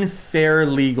unfair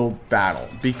legal battle,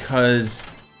 because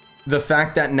the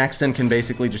fact that Nexon can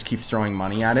basically just keep throwing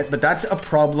money at it, but that's a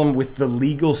problem with the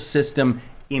legal system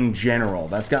in general.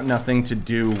 That's got nothing to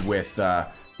do with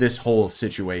this whole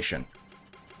situation.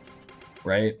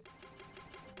 right?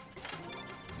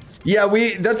 Yeah,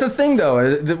 that's the thing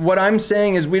though. What I'm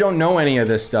saying is we don't know any of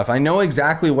this stuff. I know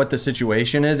exactly what the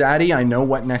situation is, Addy. I know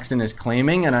what Nexon is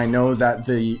claiming, and I know that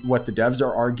what the devs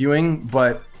are arguing,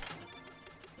 but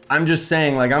I'm just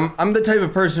saying, like, I'm the type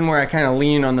of person where I kind of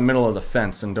lean on the middle of the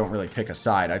fence and don't really pick a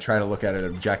side. I try to look at it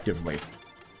objectively.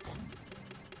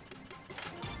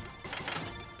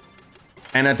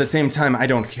 And at the same time, I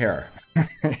don't care.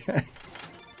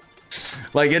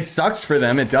 Like, it sucks for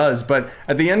them, it does, but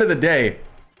at the end of the day,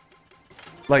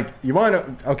 like, you want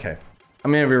to... Okay,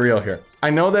 I'm gonna be real here. I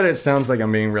know that it sounds like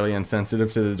I'm being really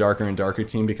insensitive to the Darker and Darker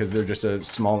team because they're just a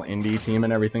small indie team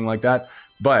and everything like that,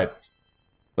 but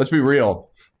let's be real.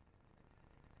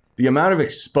 The amount of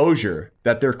exposure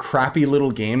that their crappy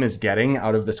little game is getting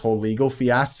out of this whole legal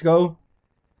fiasco,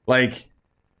 like,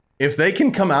 if they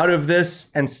can come out of this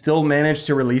and still manage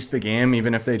to release the game,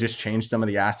 even if they just change some of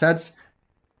the assets,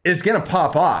 it's gonna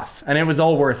pop off, and it was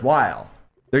all worthwhile.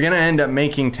 They're gonna end up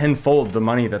making tenfold the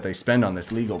money that they spend on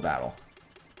this legal battle.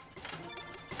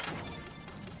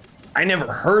 I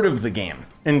never heard of the game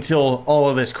until all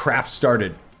of this crap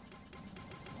started.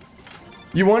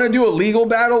 You want to do a legal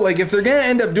battle? Like, if they're gonna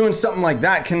end up doing something like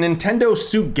that, can Nintendo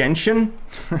sue Genshin?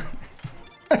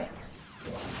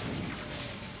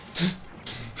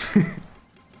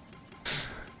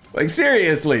 Like,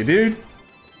 seriously, dude.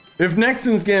 If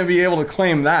Nexon's gonna be able to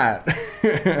claim that.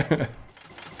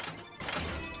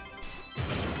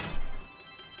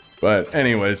 But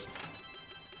anyways.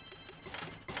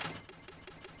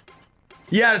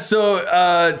 Yeah, so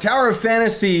Tower of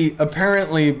Fantasy,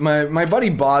 apparently, my buddy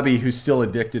Bobby, who's still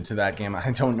addicted to that game,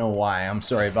 I don't know why, I'm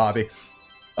sorry, Bobby.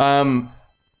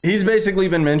 He's basically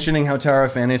been mentioning how Tower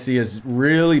of Fantasy is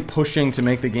really pushing to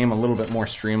make the game a little bit more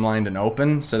streamlined and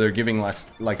open, so they're giving less,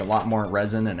 like, a lot more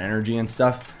resin and energy and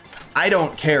stuff. I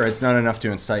don't care, it's not enough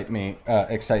to excite me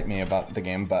about the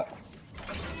game, but...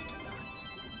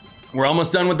 We're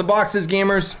almost done with the boxes,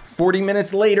 gamers. 40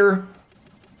 minutes later.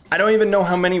 I don't even know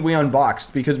how many we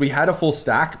unboxed because we had a full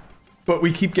stack, but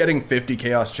we keep getting 50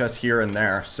 chaos chests here and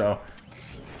there, so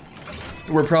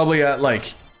we're probably at,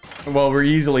 like, well, we're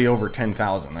easily over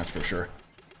 10,000, that's for sure.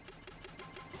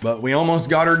 But we almost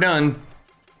got her done.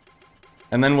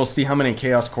 And then we'll see how many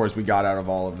chaos cores we got out of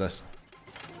all of this.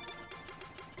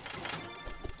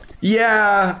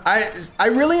 Yeah, I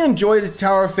really enjoyed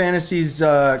Tower of Fantasy's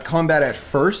combat at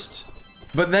first,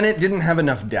 but then it didn't have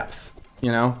enough depth,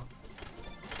 you know?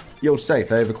 Yo,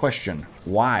 Scythe, I have a question.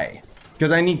 Why?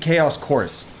 Because I need chaos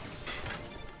cores.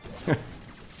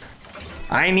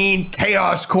 I need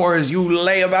chaos cores, you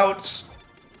layabouts!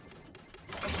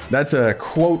 That's a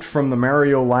quote from the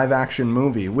Mario live-action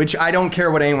movie, which I don't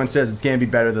care what anyone says, it's gonna be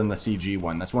better than the CG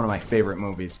one. That's one of my favorite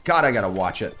movies. God, I gotta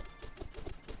watch it.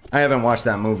 I haven't watched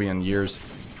that movie in years.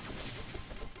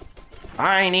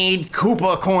 I need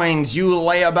Koopa coins, you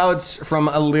layabouts, from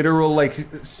a literal, like,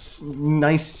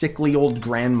 nice, sickly old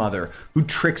grandmother who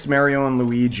tricks Mario and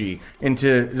Luigi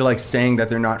into, like, saying that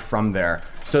they're not from there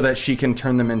so that she can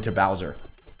turn them into Bowser.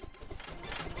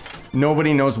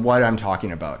 Nobody knows what I'm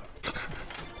talking about.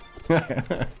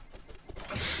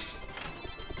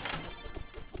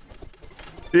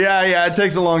 Yeah, it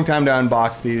takes a long time to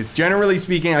unbox these. Generally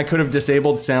speaking, I could have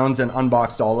disabled sounds and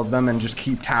unboxed all of them and just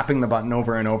keep tapping the button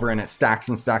over and over and it stacks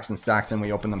and stacks and stacks and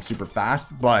we open them super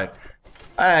fast, but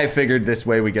I figured this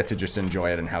way we get to just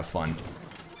enjoy it and have fun.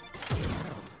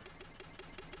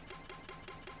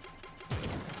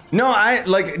 No,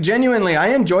 genuinely, I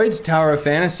enjoyed Tower of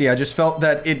Fantasy. I just felt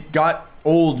that it got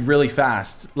old really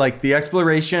fast. Like, the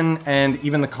exploration and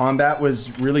even the combat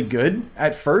was really good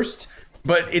at first,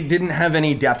 but it didn't have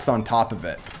any depth on top of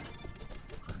it.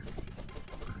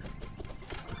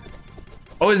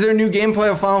 Oh, is there new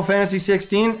gameplay of Final Fantasy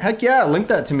 16? Heck yeah, link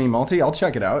that to me, Multi. I'll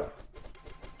check it out.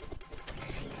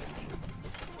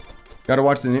 Gotta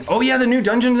watch the new... Oh yeah, the new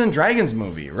Dungeons and Dragons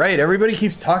movie. Right, everybody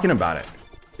keeps talking about it.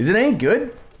 Is it any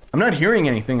good? I'm not hearing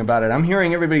anything about it. I'm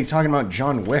hearing everybody talking about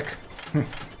John Wick.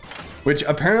 Which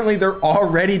apparently they're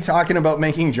already talking about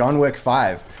making John Wick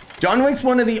 5. John Wick's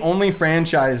one of the only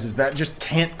franchises that just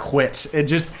can't quit.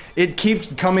 It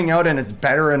keeps coming out and it's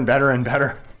better and better and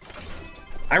better.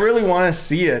 I really want to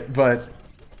see it, but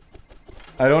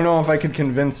I don't know if I could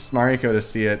convince Mariko to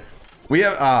see it. We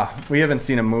haven't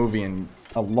seen a movie in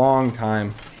a long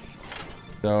time.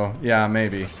 So, yeah,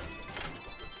 maybe.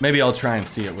 Maybe I'll try and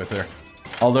see it with her.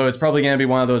 Although it's probably going to be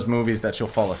one of those movies that she'll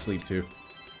fall asleep to.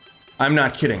 I'm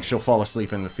not kidding, she'll fall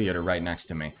asleep in the theater right next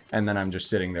to me. And then I'm just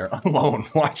sitting there alone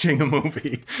watching a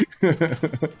movie.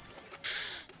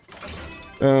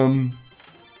 Oh,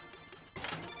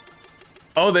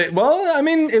 well, I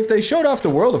mean, if they showed off the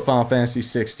world of Final Fantasy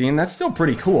 16, that's still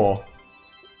pretty cool.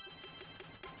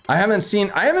 I haven't seen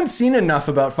enough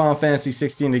about Final Fantasy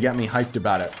 16 to get me hyped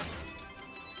about it.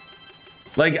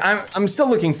 Like, I'm still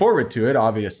looking forward to it,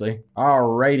 obviously.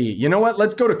 Alrighty. You know what?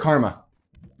 Let's go to Karma.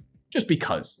 Just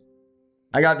because.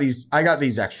 I got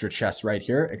these extra chests right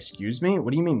here. Excuse me?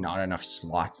 What do you mean not enough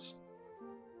slots?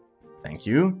 Thank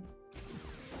you.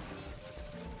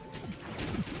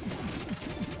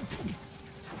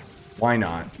 Why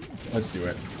not? Let's do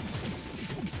it.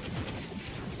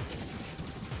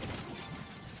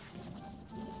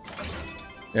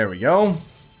 There we go.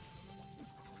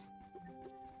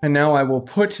 And now I will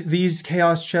put these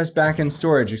chaos chests back in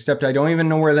storage, except I don't even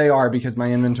know where they are because my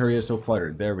inventory is so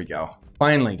cluttered. There we go.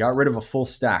 Finally, got rid of a full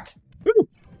stack. Woo!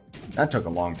 That took a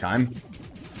long time.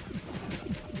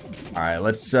 All right,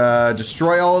 let's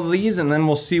destroy all of these and then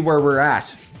we'll see where we're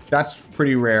at. That's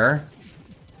pretty rare.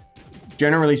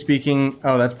 Generally speaking,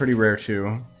 oh, that's pretty rare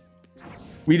too.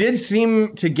 We did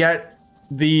seem to get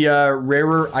the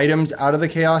rarer items out of the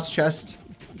chaos chest.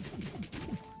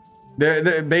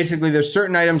 Basically, there's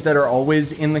certain items that are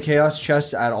always in the chaos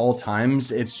chest at all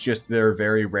times. It's just they're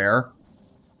very rare.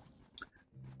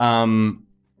 But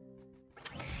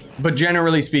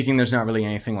generally speaking, there's not really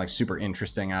anything like super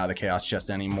interesting out of the chaos chest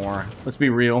anymore. Let's be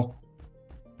real.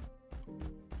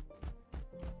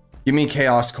 Give me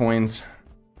chaos coins.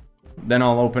 Then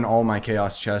I'll open all my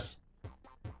chaos chests.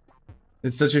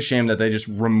 It's such a shame that they just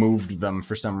removed them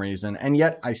for some reason. And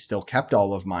yet, I still kept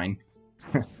all of mine.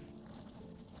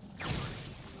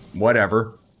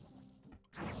 Whatever.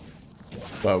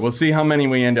 But we'll see how many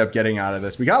we end up getting out of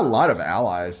this. We got a lot of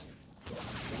allies.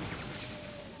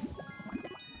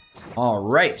 All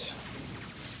right.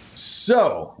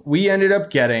 So, we ended up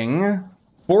getting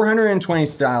 420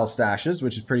 style stashes,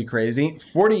 which is pretty crazy.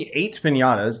 48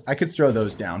 pinatas. I could throw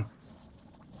those down.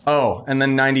 Oh, and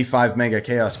then 95 mega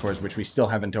chaos cores, which we still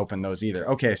haven't opened those either.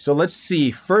 Okay, so let's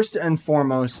see. First and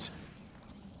foremost...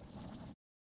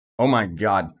 Oh my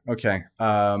god. Okay.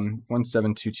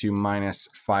 1722 minus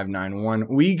 591.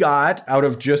 We got, out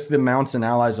of just the mounts and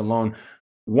allies alone,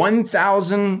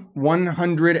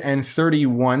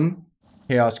 1,131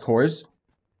 chaos cores.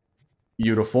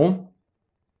 Beautiful.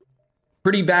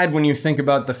 Pretty bad when you think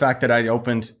about the fact that I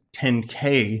opened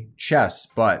 10k chests,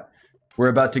 but we're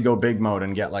about to go big mode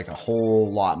and get like a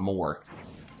whole lot more.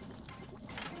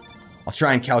 I'll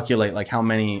try and calculate like how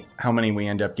many we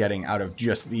end up getting out of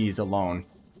just these alone.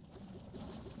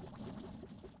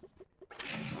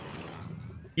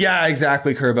 Yeah,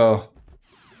 exactly, Kerbo.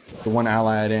 The one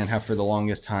ally I didn't have for the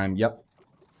longest time. Yep.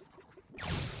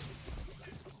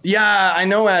 Yeah, I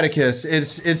know, Atticus.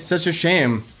 It's such a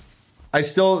shame. I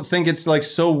still think it's like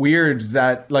so weird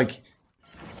that like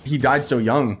he died so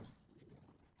young.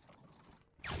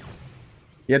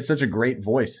 He had such a great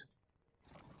voice.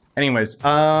 Anyways,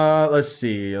 let's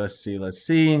see.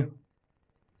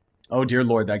 Oh dear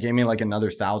Lord, that gave me like another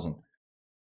 1,000.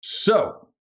 So,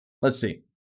 let's see.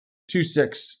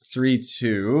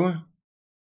 2632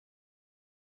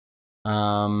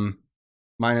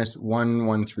 minus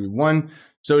 1131.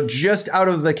 So just out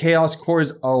of the chaos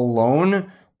cores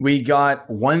alone, we got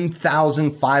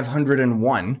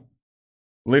 1,501.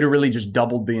 Literally just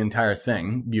doubled the entire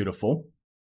thing. Beautiful.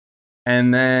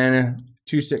 And then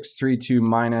 2632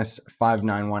 minus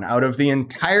 591. Out of the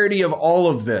entirety of all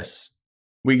of this,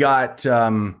 we got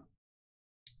that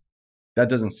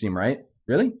doesn't seem right.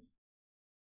 Really?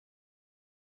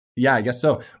 Yeah, I guess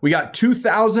so. We got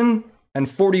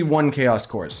 2,041 chaos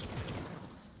cores.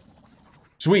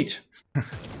 Sweet. All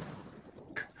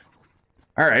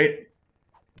right.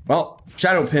 Well,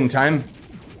 shadow pin time.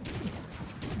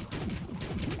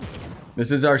 This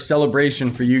is our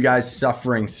celebration for you guys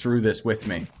suffering through this with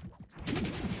me.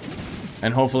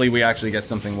 And hopefully we actually get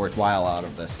something worthwhile out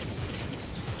of this.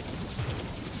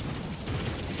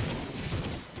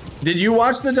 Did you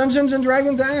watch the Dungeons and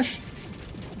Dragons, Ash?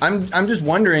 I'm just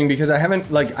wondering because I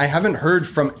haven't heard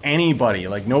from anybody.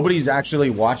 Like nobody's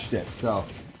actually watched it, so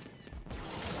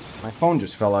my phone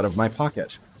just fell out of my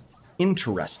pocket.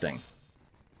 Interesting.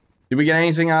 Did we get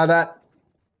anything out of that?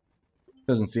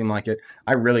 Doesn't seem like it.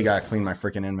 I really gotta clean my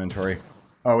freaking inventory.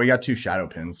 Oh, we got 2 shadow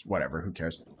pins. Whatever, who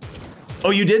cares? Oh,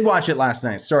 you did watch it last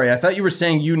night. Sorry, I thought you were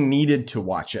saying you needed to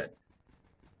watch it.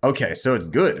 Okay, so it's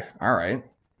good. All right.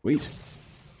 Sweet.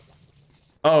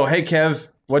 Oh, hey, Kev.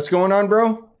 What's going on,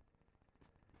 bro?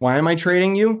 Why am I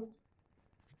trading you?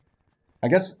 I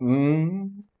guess,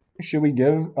 should we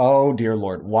give? Oh, dear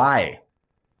Lord. Why?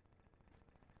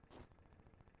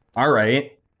 All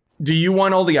right. Do you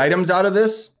want all the items out of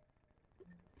this?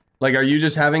 Like, are you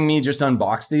just having me just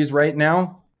unbox these right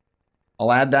now?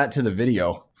 I'll add that to the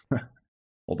video.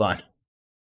 Hold on.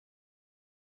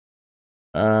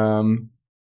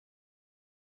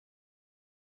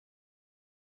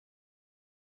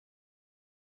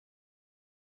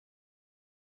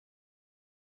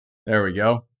 There we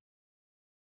go.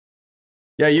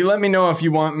 Yeah, you let me know if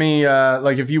you want me,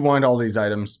 like if you want all these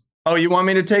items. Oh, you want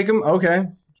me to take them? Okay.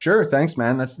 Sure, thanks,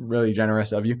 man. That's really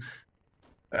generous of you.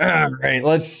 All right,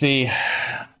 let's see.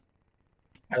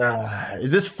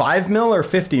 Is this 5 mil or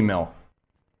 50 mil?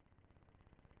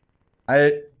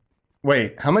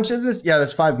 Wait, how much is this? Yeah,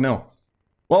 that's 5 mil.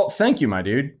 Well, thank you, my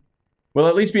dude. We'll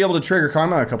at least be able to trigger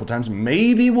karma a couple times.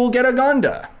 Maybe we'll get a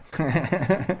Ganda.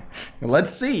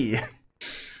 Let's see.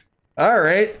 All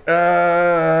right.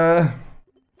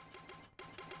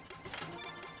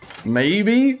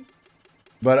 Maybe.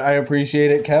 But I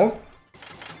appreciate it, Kev.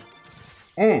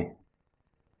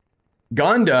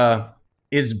 Ganda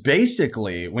is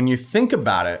basically, when you think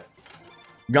about it,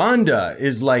 Ganda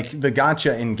is like the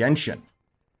gacha in Genshin.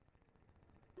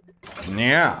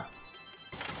 Yeah.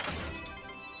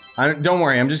 Don't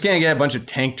worry, I'm just gonna get a bunch of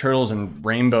tank turtles and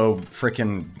rainbow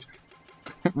frickin'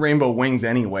 rainbow wings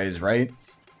anyways, right?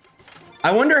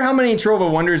 I wonder how many Trove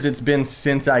of Wonders it's been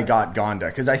since I got Ganda,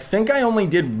 because I think I only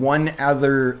did one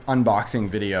other unboxing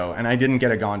video and I didn't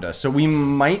get a Ganda, so we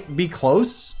might be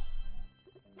close.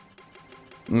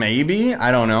 Maybe,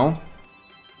 I don't know.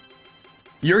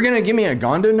 You're gonna give me a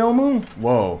Ganda, Nomu?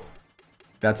 Whoa,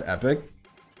 that's epic.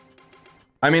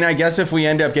 I mean, I guess if we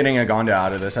end up getting a Ganda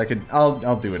out of this,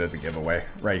 I'll do it as a giveaway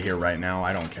right here, right now.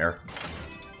 I don't care.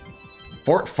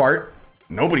 Fort fart.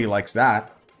 Nobody likes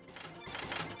that.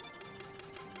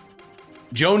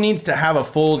 Joe needs to have a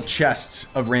full chest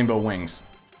of rainbow wings,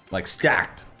 like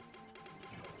stacked.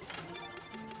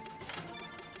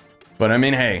 But I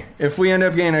mean, hey, if we end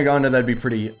up getting a Ganda, that'd be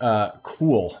pretty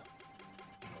cool.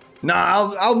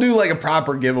 Nah, I'll do like a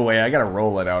proper giveaway. I gotta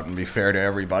roll it out and be fair to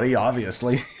everybody,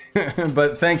 obviously.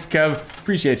 But thanks, Kev.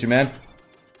 Appreciate you, man.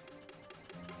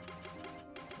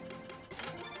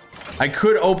 I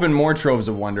could open more Troves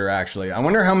of Wonder, actually. I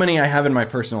wonder how many I have in my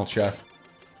personal chest.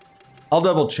 I'll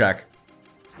double check.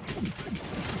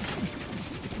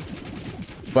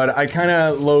 But I kind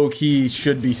of low-key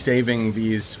should be saving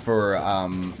these for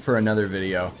another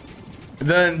video.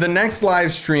 The next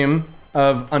live stream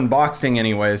of unboxing,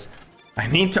 anyways, I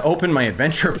need to open my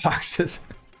adventure boxes.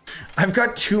 I've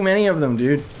got too many of them,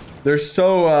 dude. They're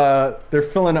so, they're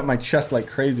filling up my chest like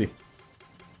crazy.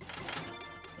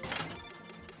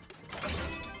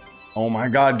 Oh my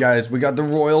god, guys, we got the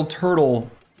Royal Turtle.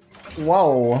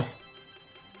 Whoa.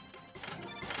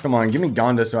 Come on, give me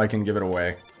Ganda so I can give it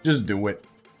away. Just do it.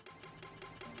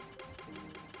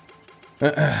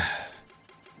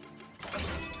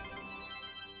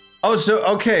 Oh, so,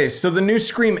 okay, so the new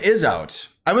Scream is out.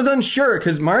 I was unsure,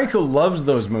 because Mariko loves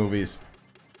those movies.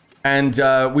 And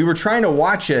we were trying to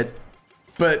watch it,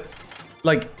 but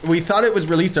like we thought it was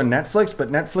released on Netflix,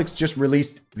 but Netflix just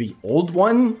released the old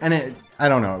one, and I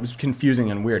don't know, it was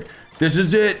confusing and weird. This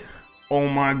is it. Oh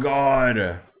my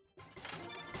god.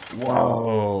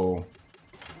 Whoa.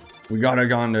 We got a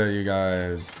Ganda, you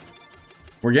guys.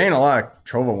 We're getting a lot of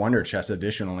Trove of Wonder chests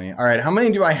additionally. All right, how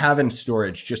many do I have in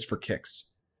storage just for kicks?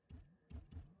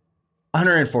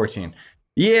 114.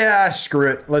 Yeah,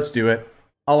 screw it. Let's do it.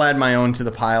 I'll add my own to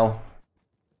the pile.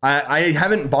 I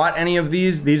haven't bought any of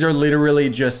these. These are literally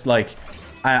just like,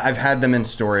 I've had them in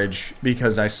storage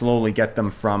because I slowly get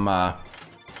them from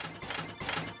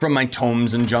my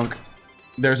tomes and junk.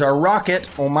 There's our rocket.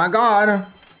 Oh my god.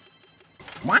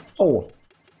 Wow.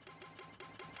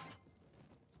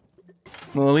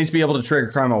 We'll at least be able to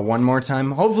trigger Karma one more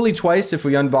time. Hopefully twice if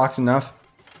we unbox enough.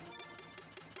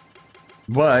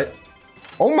 But,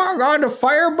 oh my god, the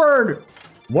Firebird.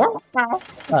 What?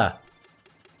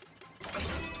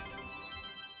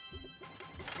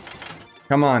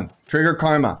 Come on, trigger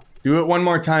Karma. Do it one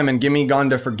more time and give me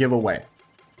Ganda for giveaway.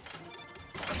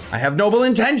 I have noble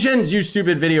intentions, you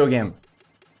stupid video game.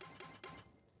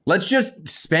 Let's just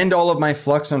spend all of my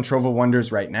flux on Trove of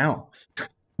Wonders right now.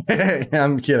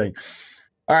 I'm kidding.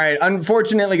 All right,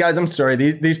 unfortunately, guys, I'm sorry.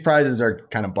 These prizes are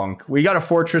kind of bunk. We got a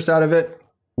fortress out of it.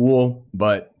 Cool,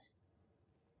 but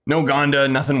no Ganda,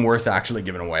 nothing worth actually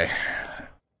giving away.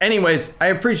 Anyways, I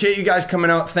appreciate you guys coming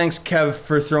out. Thanks, Kev,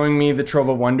 for throwing me the Trove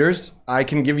of Wonders. I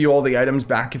can give you all the items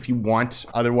back if you want.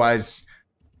 Otherwise,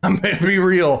 I'm going to be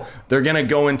real. They're going to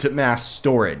go into mass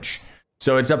storage.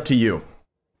 So it's up to you.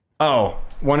 Oh,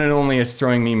 one and only is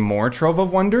throwing me more Trove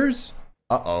of Wonders?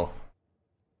 Uh-oh.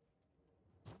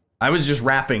 I was just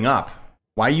wrapping up.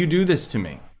 Why you do this to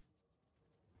me?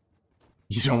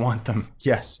 You don't want them.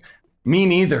 Yes. Me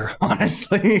neither,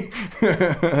 honestly.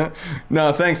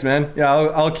 No, thanks, man. Yeah,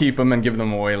 I'll keep them and give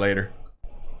them away later.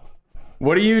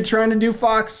 What are you trying to do,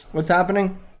 Fox? What's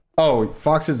happening? Oh,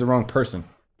 Fox is the wrong person.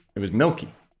 It was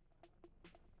Milky.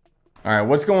 All right,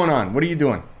 what's going on? What are you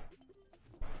doing?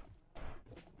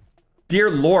 Dear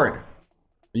Lord. Are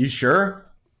you sure?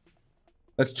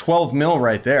 That's 12 mil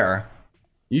right there.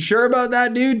 You sure about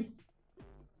that, dude?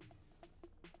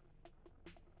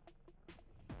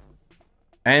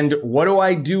 And what do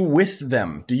I do with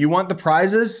them? Do you want the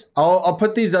prizes? I'll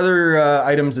put these other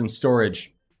items in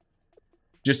storage.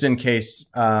 Just in case,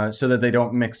 so that they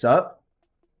don't mix up.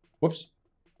 Whoops.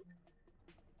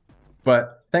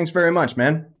 But thanks very much,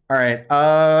 man. All right,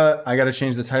 I gotta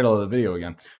change the title of the video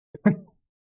again.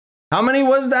 How many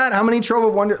was that? How many Trove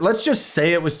of Wonder? Let's just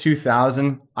say it was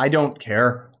 2,000. I don't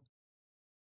care.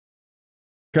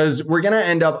 Because we're gonna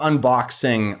end up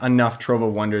unboxing enough Trove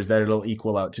of Wonders that it'll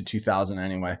equal out to 2,000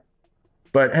 anyway.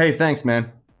 But hey, thanks,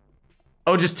 man.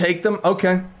 Oh, just take them?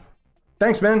 Okay.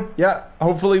 Thanks, man. Yeah,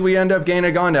 hopefully we end up getting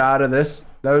a Ganda out of this.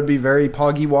 That would be very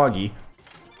poggy-woggy.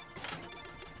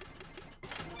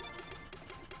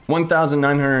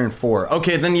 1,904.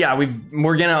 Okay, then yeah,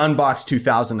 we're gonna unbox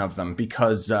 2,000 of them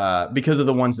because of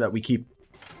the ones that we keep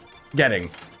getting.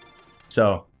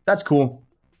 So that's cool.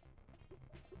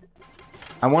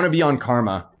 I want to be on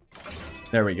Karma.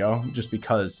 There we go. Just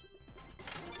because.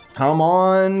 Come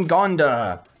on,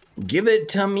 Ganda. Give it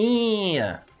to me.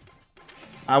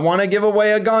 I want to give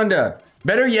away a Ganda.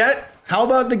 Better yet, how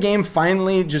about the game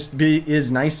finally just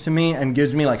is nice to me and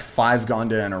gives me like 5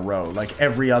 Ganda in a row, like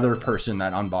every other person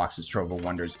that unboxes Trove of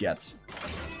Wonders gets.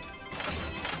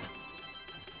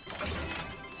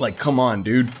 Like, come on,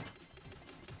 dude.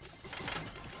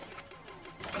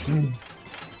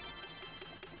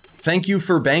 Thank you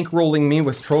for bankrolling me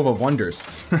with Trove of Wonders.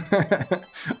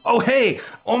 Oh, hey!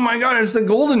 Oh my god, it's the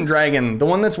Golden Dragon! The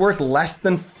one that's worth less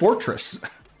than Fortress.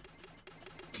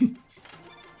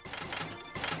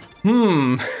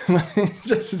 I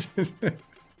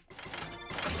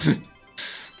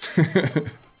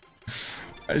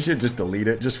should just delete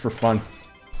it just for fun.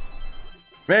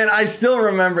 Man, I still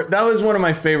remember, that was one of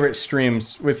my favorite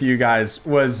streams with you guys,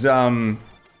 was when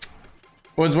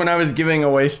I was giving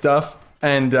away stuff.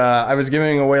 And I was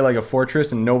giving away like a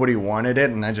fortress and nobody wanted it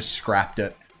and I just scrapped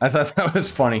it. I thought that was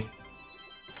funny.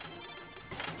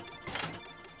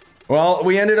 Well,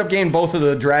 we ended up getting both of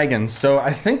the dragons. So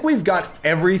I think we've got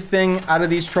everything out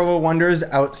of these Trove of Wonders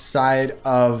outside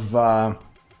of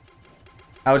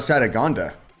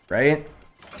Ganda, right?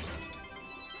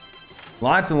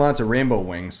 Lots and lots of rainbow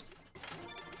wings.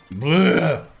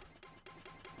 Blech.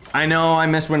 I know, I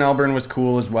miss when Alburn was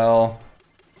cool as well.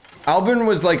 Alburn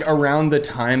was like around the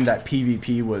time that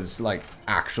PvP was like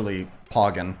actually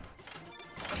poggin'.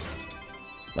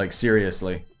 Like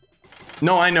seriously.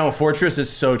 No, I know, Fortress is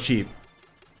so cheap.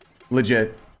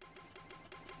 Legit.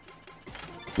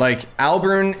 Like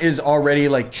Alburn is already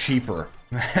like cheaper.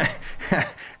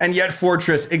 And yet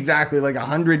Fortress, exactly, like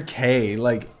 100K,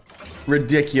 like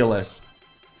ridiculous.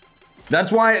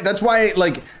 That's why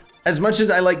like, as much as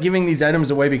I like giving these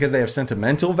items away because they have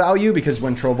sentimental value, because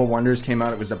when Trove of Wonders came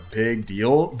out, it was a big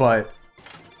deal, but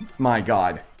my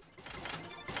god.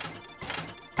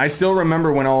 I still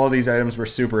remember when all of these items were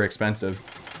super expensive.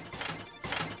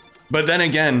 But then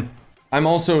again, I'm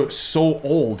also so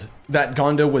old that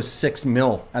Ganda was 6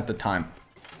 mil at the time.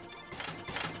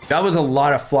 That was a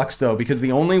lot of flux though, because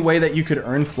the only way that you could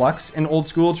earn flux in old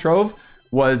school Trove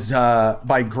was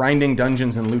by grinding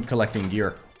dungeons and loot collecting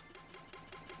gear.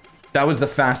 That was the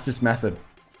fastest method.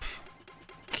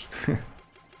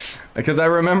 Because I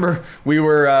remember we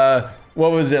were,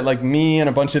 what was it? Like me and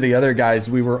a bunch of the other guys,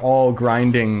 we were all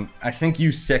grinding, I think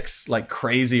U6 like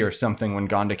crazy or something when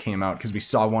Ganda came out, because we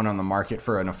saw one on the market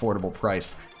for an affordable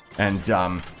price. And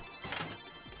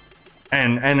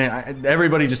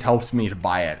everybody just helped me to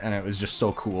buy it. And it was just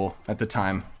so cool at the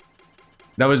time.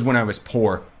 That was when I was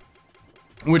poor,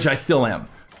 which I still am,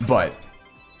 but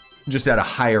just at a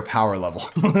higher power level.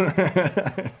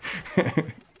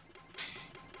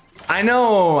 I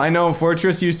know,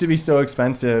 Fortress used to be so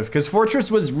expensive, because Fortress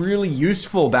was really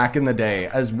useful back in the day,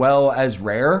 as well as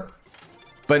rare.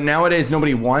 But nowadays,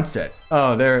 nobody wants it.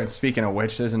 Oh, there, speaking of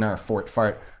which, there's another fort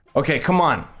fart. Okay, come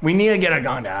on. We need to get a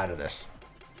Ganda out of this.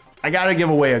 I gotta give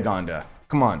away a Ganda.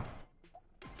 Come on.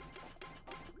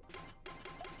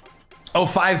 Oh,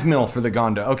 5 mil for the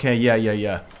Ganda. Okay,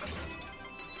 yeah.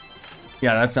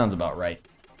 Yeah, that sounds about right.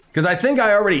 Because I think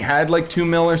I already had like 2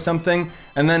 mil or something,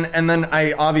 and then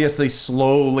I obviously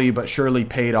slowly but surely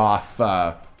paid off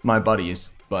my buddies.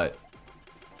 But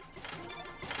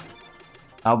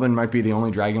Alban might be the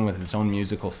only dragon with its own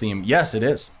musical theme. Yes, it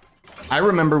is. I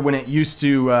remember when it used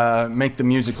to make the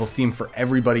musical theme for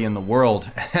everybody in the world,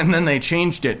 and then they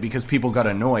changed it because people got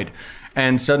annoyed,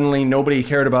 and suddenly nobody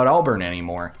cared about Alburn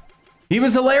anymore. He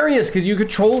was hilarious because you could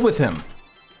troll with him.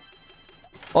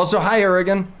 Also, hi,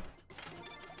 Aragon.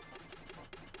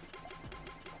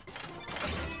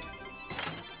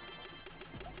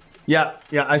 Yeah,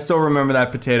 I still remember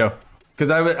that potato.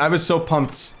 Because I was so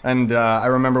pumped, and I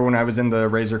remember when I was in the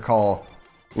Razor call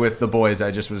with the boys,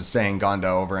 I just was saying Ganda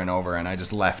over and over, and I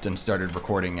just left and started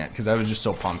recording it, because I was just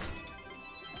so pumped.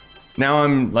 Now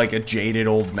I'm like a jaded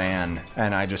old man,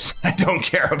 and I don't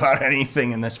care about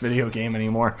anything in this video game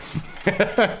anymore.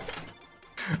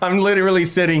 I'm literally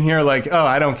sitting here like, oh,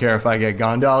 I don't care if I get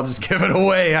Ganda, I'll just give it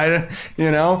away.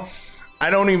 You know? I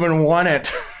don't even want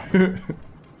it.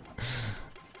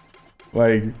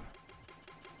 Like...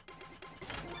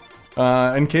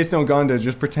 in case no Ganda,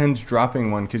 just pretend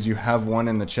dropping one because you have one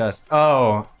in the chest.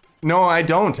 Oh, no, I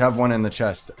don't have one in the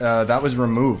chest. That was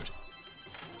removed.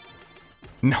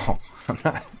 No, I'm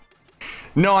not.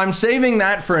 No, I'm saving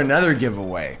that for another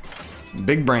giveaway.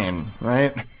 Big brain,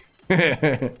 right?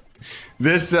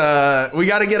 This, we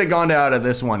gotta get a Ganda out of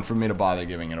this one for me to bother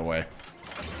giving it away.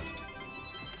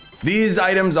 These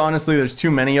items, honestly, there's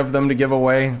too many of them to give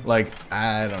away. Like,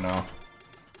 I don't know.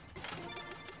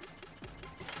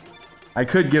 I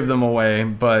could give them away,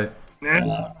 but...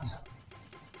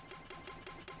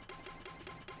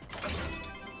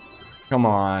 Come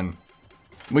on.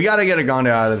 We gotta get a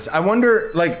Ganda out of this. I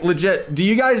wonder, like, legit, do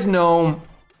you guys know...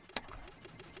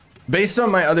 Based on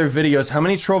my other videos, how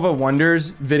many Trove of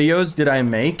Wonders videos did I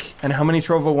make? And how many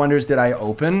Trove of Wonders did I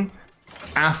open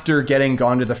after getting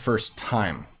Ganda the first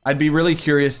time? I'd be really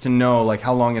curious to know, like,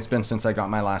 how long it's been since I got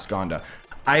my last Ganda.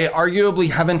 I arguably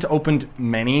haven't opened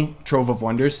many Trove of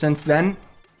Wonders since then,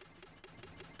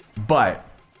 but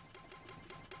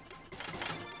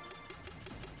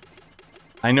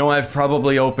I know I've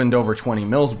probably opened over 20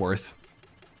 mils worth,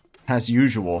 as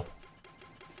usual.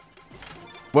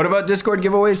 What about Discord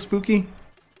giveaways, Spooky?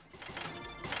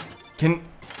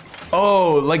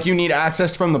 Oh, like you need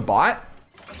access from the bot?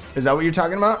 Is that what you're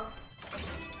talking about?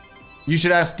 You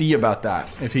should ask D about that,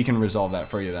 if he can resolve that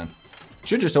for you then.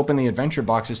 Should just open the adventure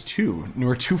boxes too.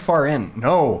 We're too far in.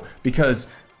 No, because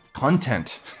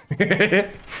content. I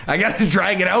gotta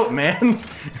drag it out, man.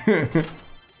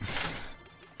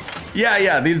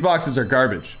 Yeah, these boxes are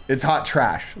garbage. It's hot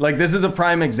trash. Like, this is a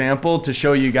prime example to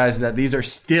show you guys that these are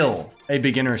still a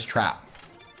beginner's trap.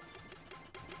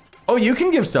 Oh, you can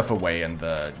give stuff away in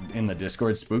the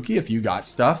Discord, Spooky, if you got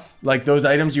stuff. Like those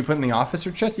items you put in the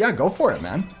officer chest. Yeah, go for it,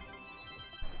 man.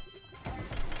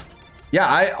 Yeah,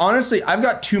 I've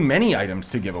got too many items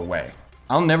to give away.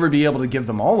 I'll never be able to give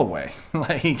them all away.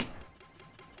 Like,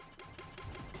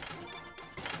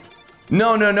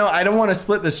 no, I don't want to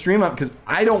split the stream up because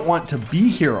I don't want to be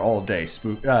here all day,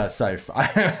 Scythe.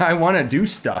 I want to do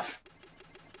stuff.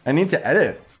 I need to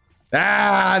edit.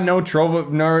 Ah, no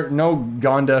Trove, no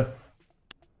Ganda.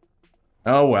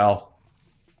 Oh well.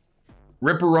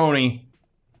 Ripperoni.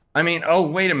 I mean, oh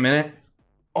wait a minute.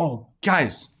 Oh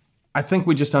guys. I think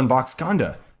we just unboxed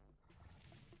Ganda.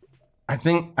 I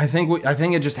think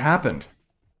it just happened.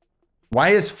 Why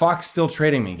is Fox still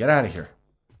trading me? Get out of here.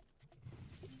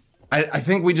 I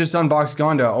think we just unboxed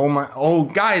Ganda. Oh my, oh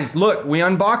guys, look, we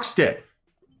unboxed it.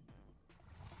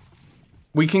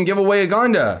 We can give away a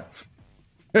Ganda.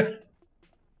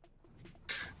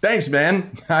 Thanks,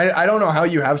 man. I don't know how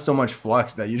you have so much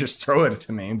flux that you just throw it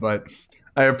to me, but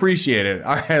I appreciate it.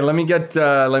 All right, let me get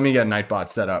Nightbot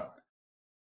set up.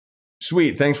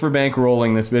 Sweet, thanks for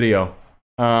bankrolling this video.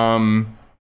 Let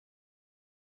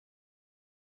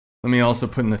me also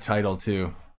put in the title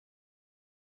too.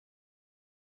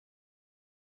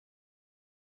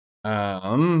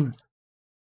 Let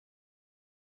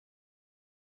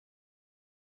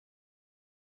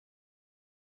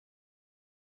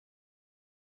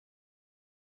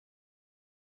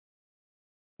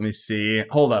me see.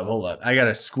 Hold up. I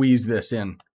gotta squeeze this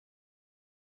in.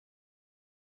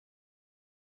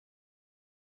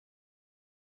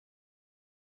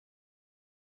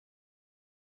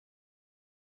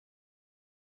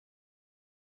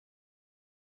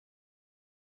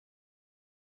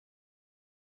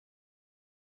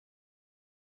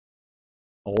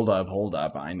 Hold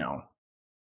up. I know.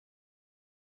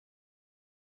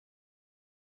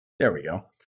 There we go.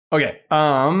 Okay.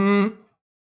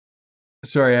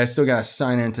 Sorry, I still gotta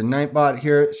sign into Nightbot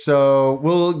here. So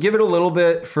we'll give it a little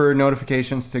bit for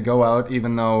notifications to go out,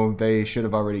 even though they should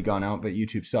have already gone out, but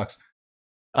YouTube sucks.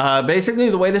 Basically,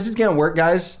 the way this is gonna work,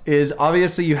 guys, is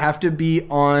obviously you have to be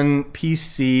on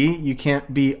PC. You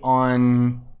can't be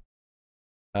on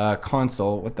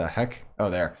console. What the heck? Oh,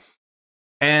 there.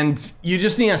 And you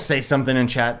just need to say something in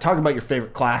chat. Talk about your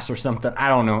favorite class or something. I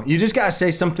don't know. You just gotta say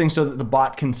something so that the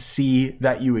bot can see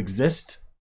that you exist.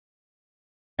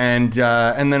 And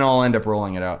then I'll end up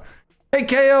rolling it out. Hey,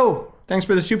 KO! Thanks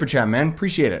for the super chat, man.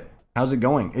 Appreciate it. How's it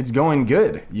going? It's going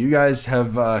good. You guys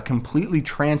have completely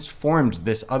transformed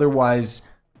this otherwise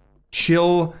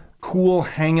chill, cool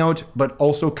hangout, but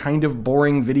also kind of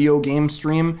boring video game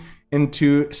stream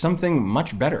into something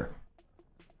much better.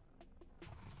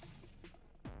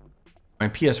 My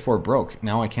PS4 broke.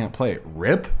 Now I can't play it.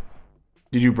 RIP?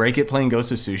 Did you break it playing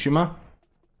Ghost of Tsushima?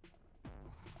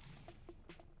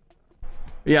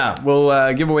 Yeah,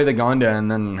 we'll give away the Ganda,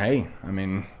 and then, hey, I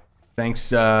mean, thanks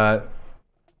to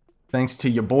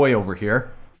your boy over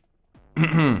here.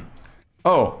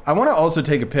 Oh, I want to also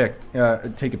take a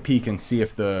peek and see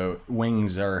if the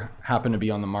wings happen to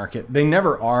be on the market. They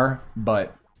never are,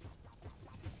 but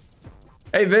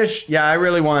hey, Vish, yeah, I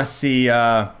really want to see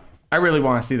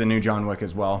the new John Wick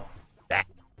as well.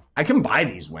 I can buy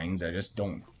these wings, I just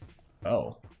don't.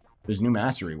 Oh, there's new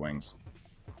mastery wings.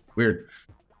 Weird.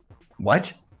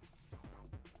 What?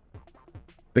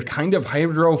 The kind of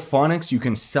hydrophonics you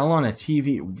can sell on a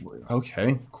TV.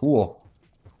 Okay, cool.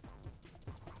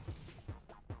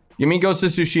 Give me Ghost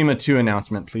of Tsushima 2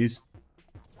 announcement, please.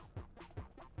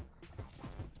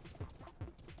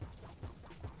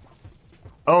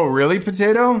 Oh, really,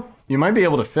 Potato? You might be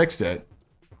able to fix it.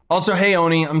 Also, hey,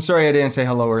 Oni, I'm sorry I didn't say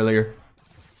hello earlier.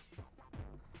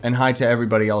 And hi to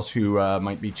everybody else who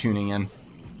might be tuning in.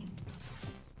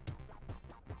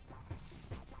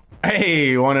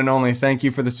 Hey, one and only, thank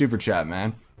you for the super chat,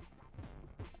 man.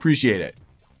 Appreciate it.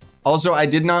 Also, I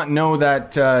did not know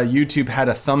that YouTube had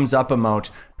a thumbs up emote.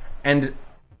 And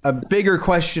a bigger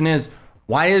question is,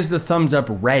 why is the thumbs up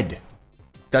red?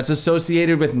 That's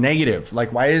associated with negative.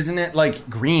 Like, why isn't it like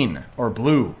green or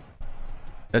blue?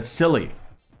 That's silly.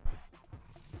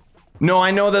 No,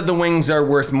 I know that the wings are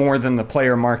worth more than the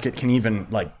player market can even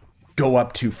like go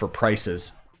up to for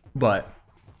prices, but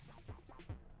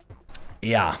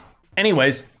yeah.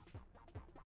 Anyways,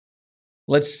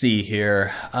 let's see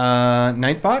here.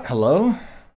 Nightbot, hello.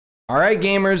 All right,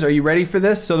 gamers, are you ready for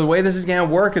this? So the way this is gonna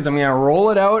work is I'm gonna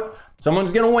roll it out.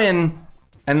 Someone's gonna win,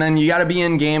 and then you gotta be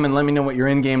in game and let me know what your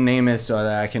in-game name is so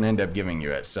that I can end up giving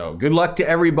you it. So good luck to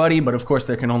everybody, but of course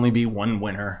there can only be one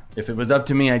winner. If it was up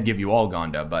to me, I'd give you all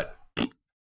Ganda, but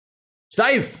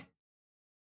Scythe!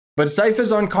 But Scythe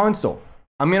is on console.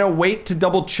 I'm gonna wait to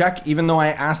double check even though I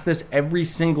ask this every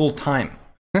single time.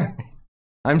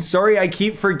 I'm sorry I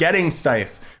keep forgetting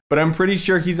Scythe, but I'm pretty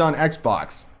sure he's on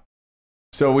Xbox.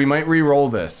 So we might re-roll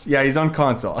this. Yeah, he's on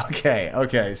console. Okay,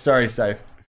 okay. Sorry, Scythe.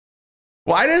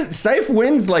 Why does Scythe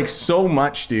wins like so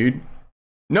much, dude?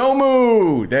 No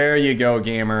moo! There you go,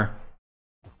 gamer.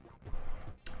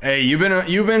 Hey, you've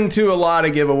been to a lot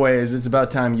of giveaways. It's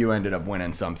about time you ended up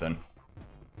winning something.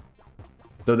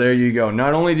 So there you go.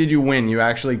 Not only did you win, you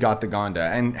actually got the Ganda.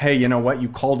 And hey, you know what? You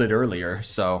called it earlier,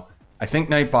 so I think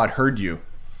Nightbot heard you.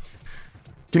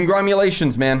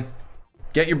 Congratulations, man.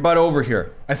 Get your butt over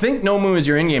here. I think Nomu is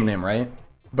your in-game name, right?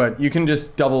 But you can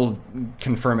just double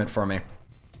confirm it for me.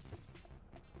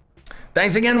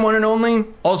 Thanks again, one and only.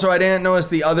 Also, I didn't notice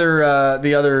the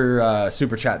other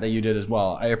super chat that you did as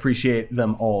well. I appreciate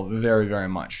them all very, very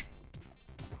much.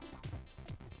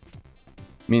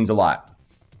 Means a lot.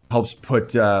 Helps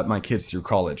put my kids through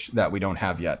college that we don't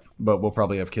have yet, but we'll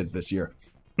probably have kids this year.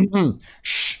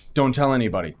 Shh, don't tell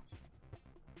anybody.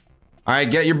 All right,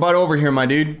 get your butt over here, my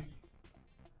dude.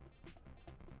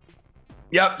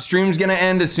 Yep, stream's gonna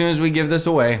end as soon as we give this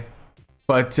away.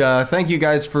 But thank you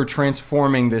guys for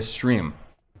transforming this stream.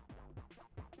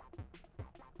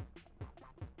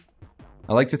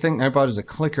 I like to think Nightbot is a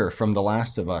clicker from The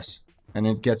Last of Us. And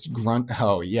it gets grunt.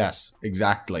 Oh, yes,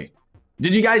 exactly.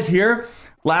 Did you guys hear?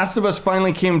 Last of Us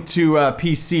finally came to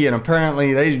PC, and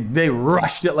apparently they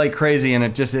rushed it like crazy, and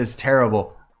it just is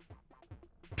terrible.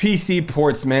 PC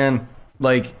ports, man.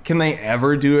 Like, can they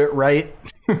ever do it right?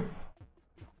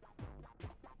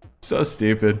 So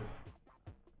stupid.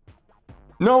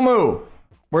 Nomu,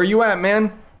 where you at,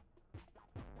 man?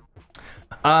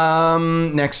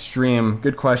 Next stream,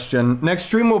 good question. Next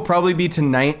stream will probably be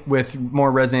tonight with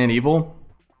more Resident Evil,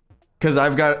 because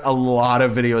I've got a lot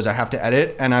of videos I have to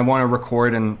edit, and I want to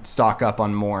record and stock up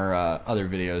on more other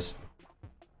videos.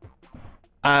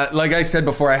 Like I said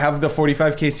before, I have the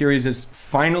 45K series is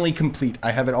finally complete.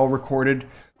 I have it all recorded.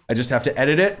 I just have to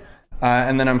edit it.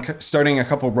 And then I'm starting a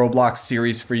couple Roblox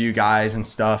series for you guys and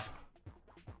stuff.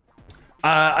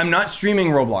 I'm not streaming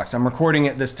Roblox. I'm recording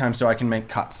it this time so I can make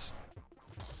cuts.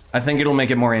 I think it'll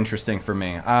make it more interesting for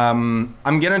me. I'm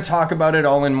gonna talk about it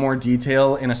all in more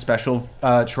detail in a special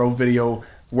Trove video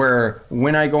where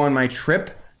when I go on my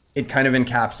trip, it kind of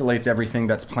encapsulates everything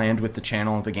that's planned with the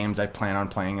channel, the games I plan on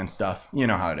playing and stuff. You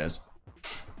know how it is.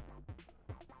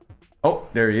 Oh,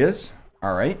 there he is.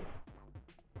 All right.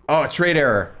 Oh, trade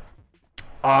error.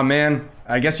 Aw, man.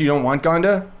 I guess you don't want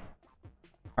Ganda?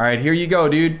 All right, here you go,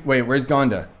 dude. Wait, where's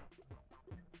Ganda?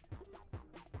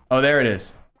 Oh, there it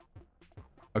is.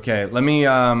 Okay, let me,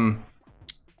 oh,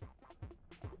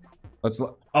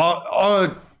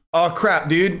 crap,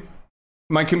 dude.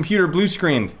 My computer blue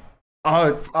screened.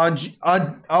 Oh,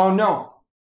 no.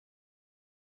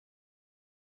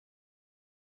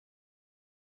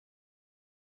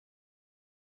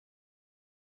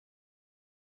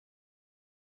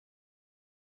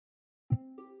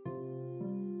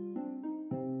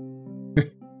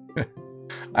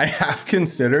 I have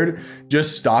considered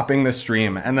just stopping the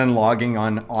stream and then logging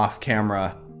on off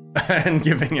camera and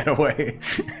giving it away.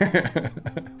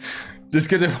 Just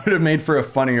because it would have made for a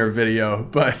funnier video,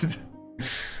 but...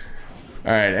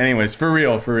 All right, anyways, for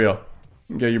real.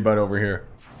 Get your butt over here.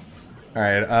 All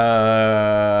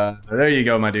right, there you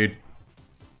go, my dude.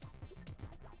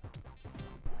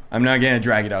 I'm not gonna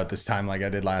drag it out this time like I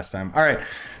did last time. All right,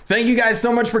 thank you guys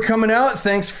so much for coming out.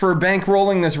 Thanks for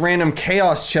bankrolling this random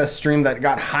chaos chess stream that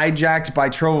got hijacked by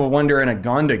Trove of Wonder and a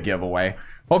GANDA giveaway.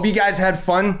 Hope you guys had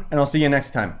fun, and I'll see you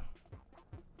next time.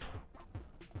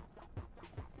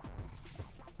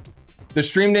 The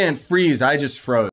stream didn't freeze, I just froze.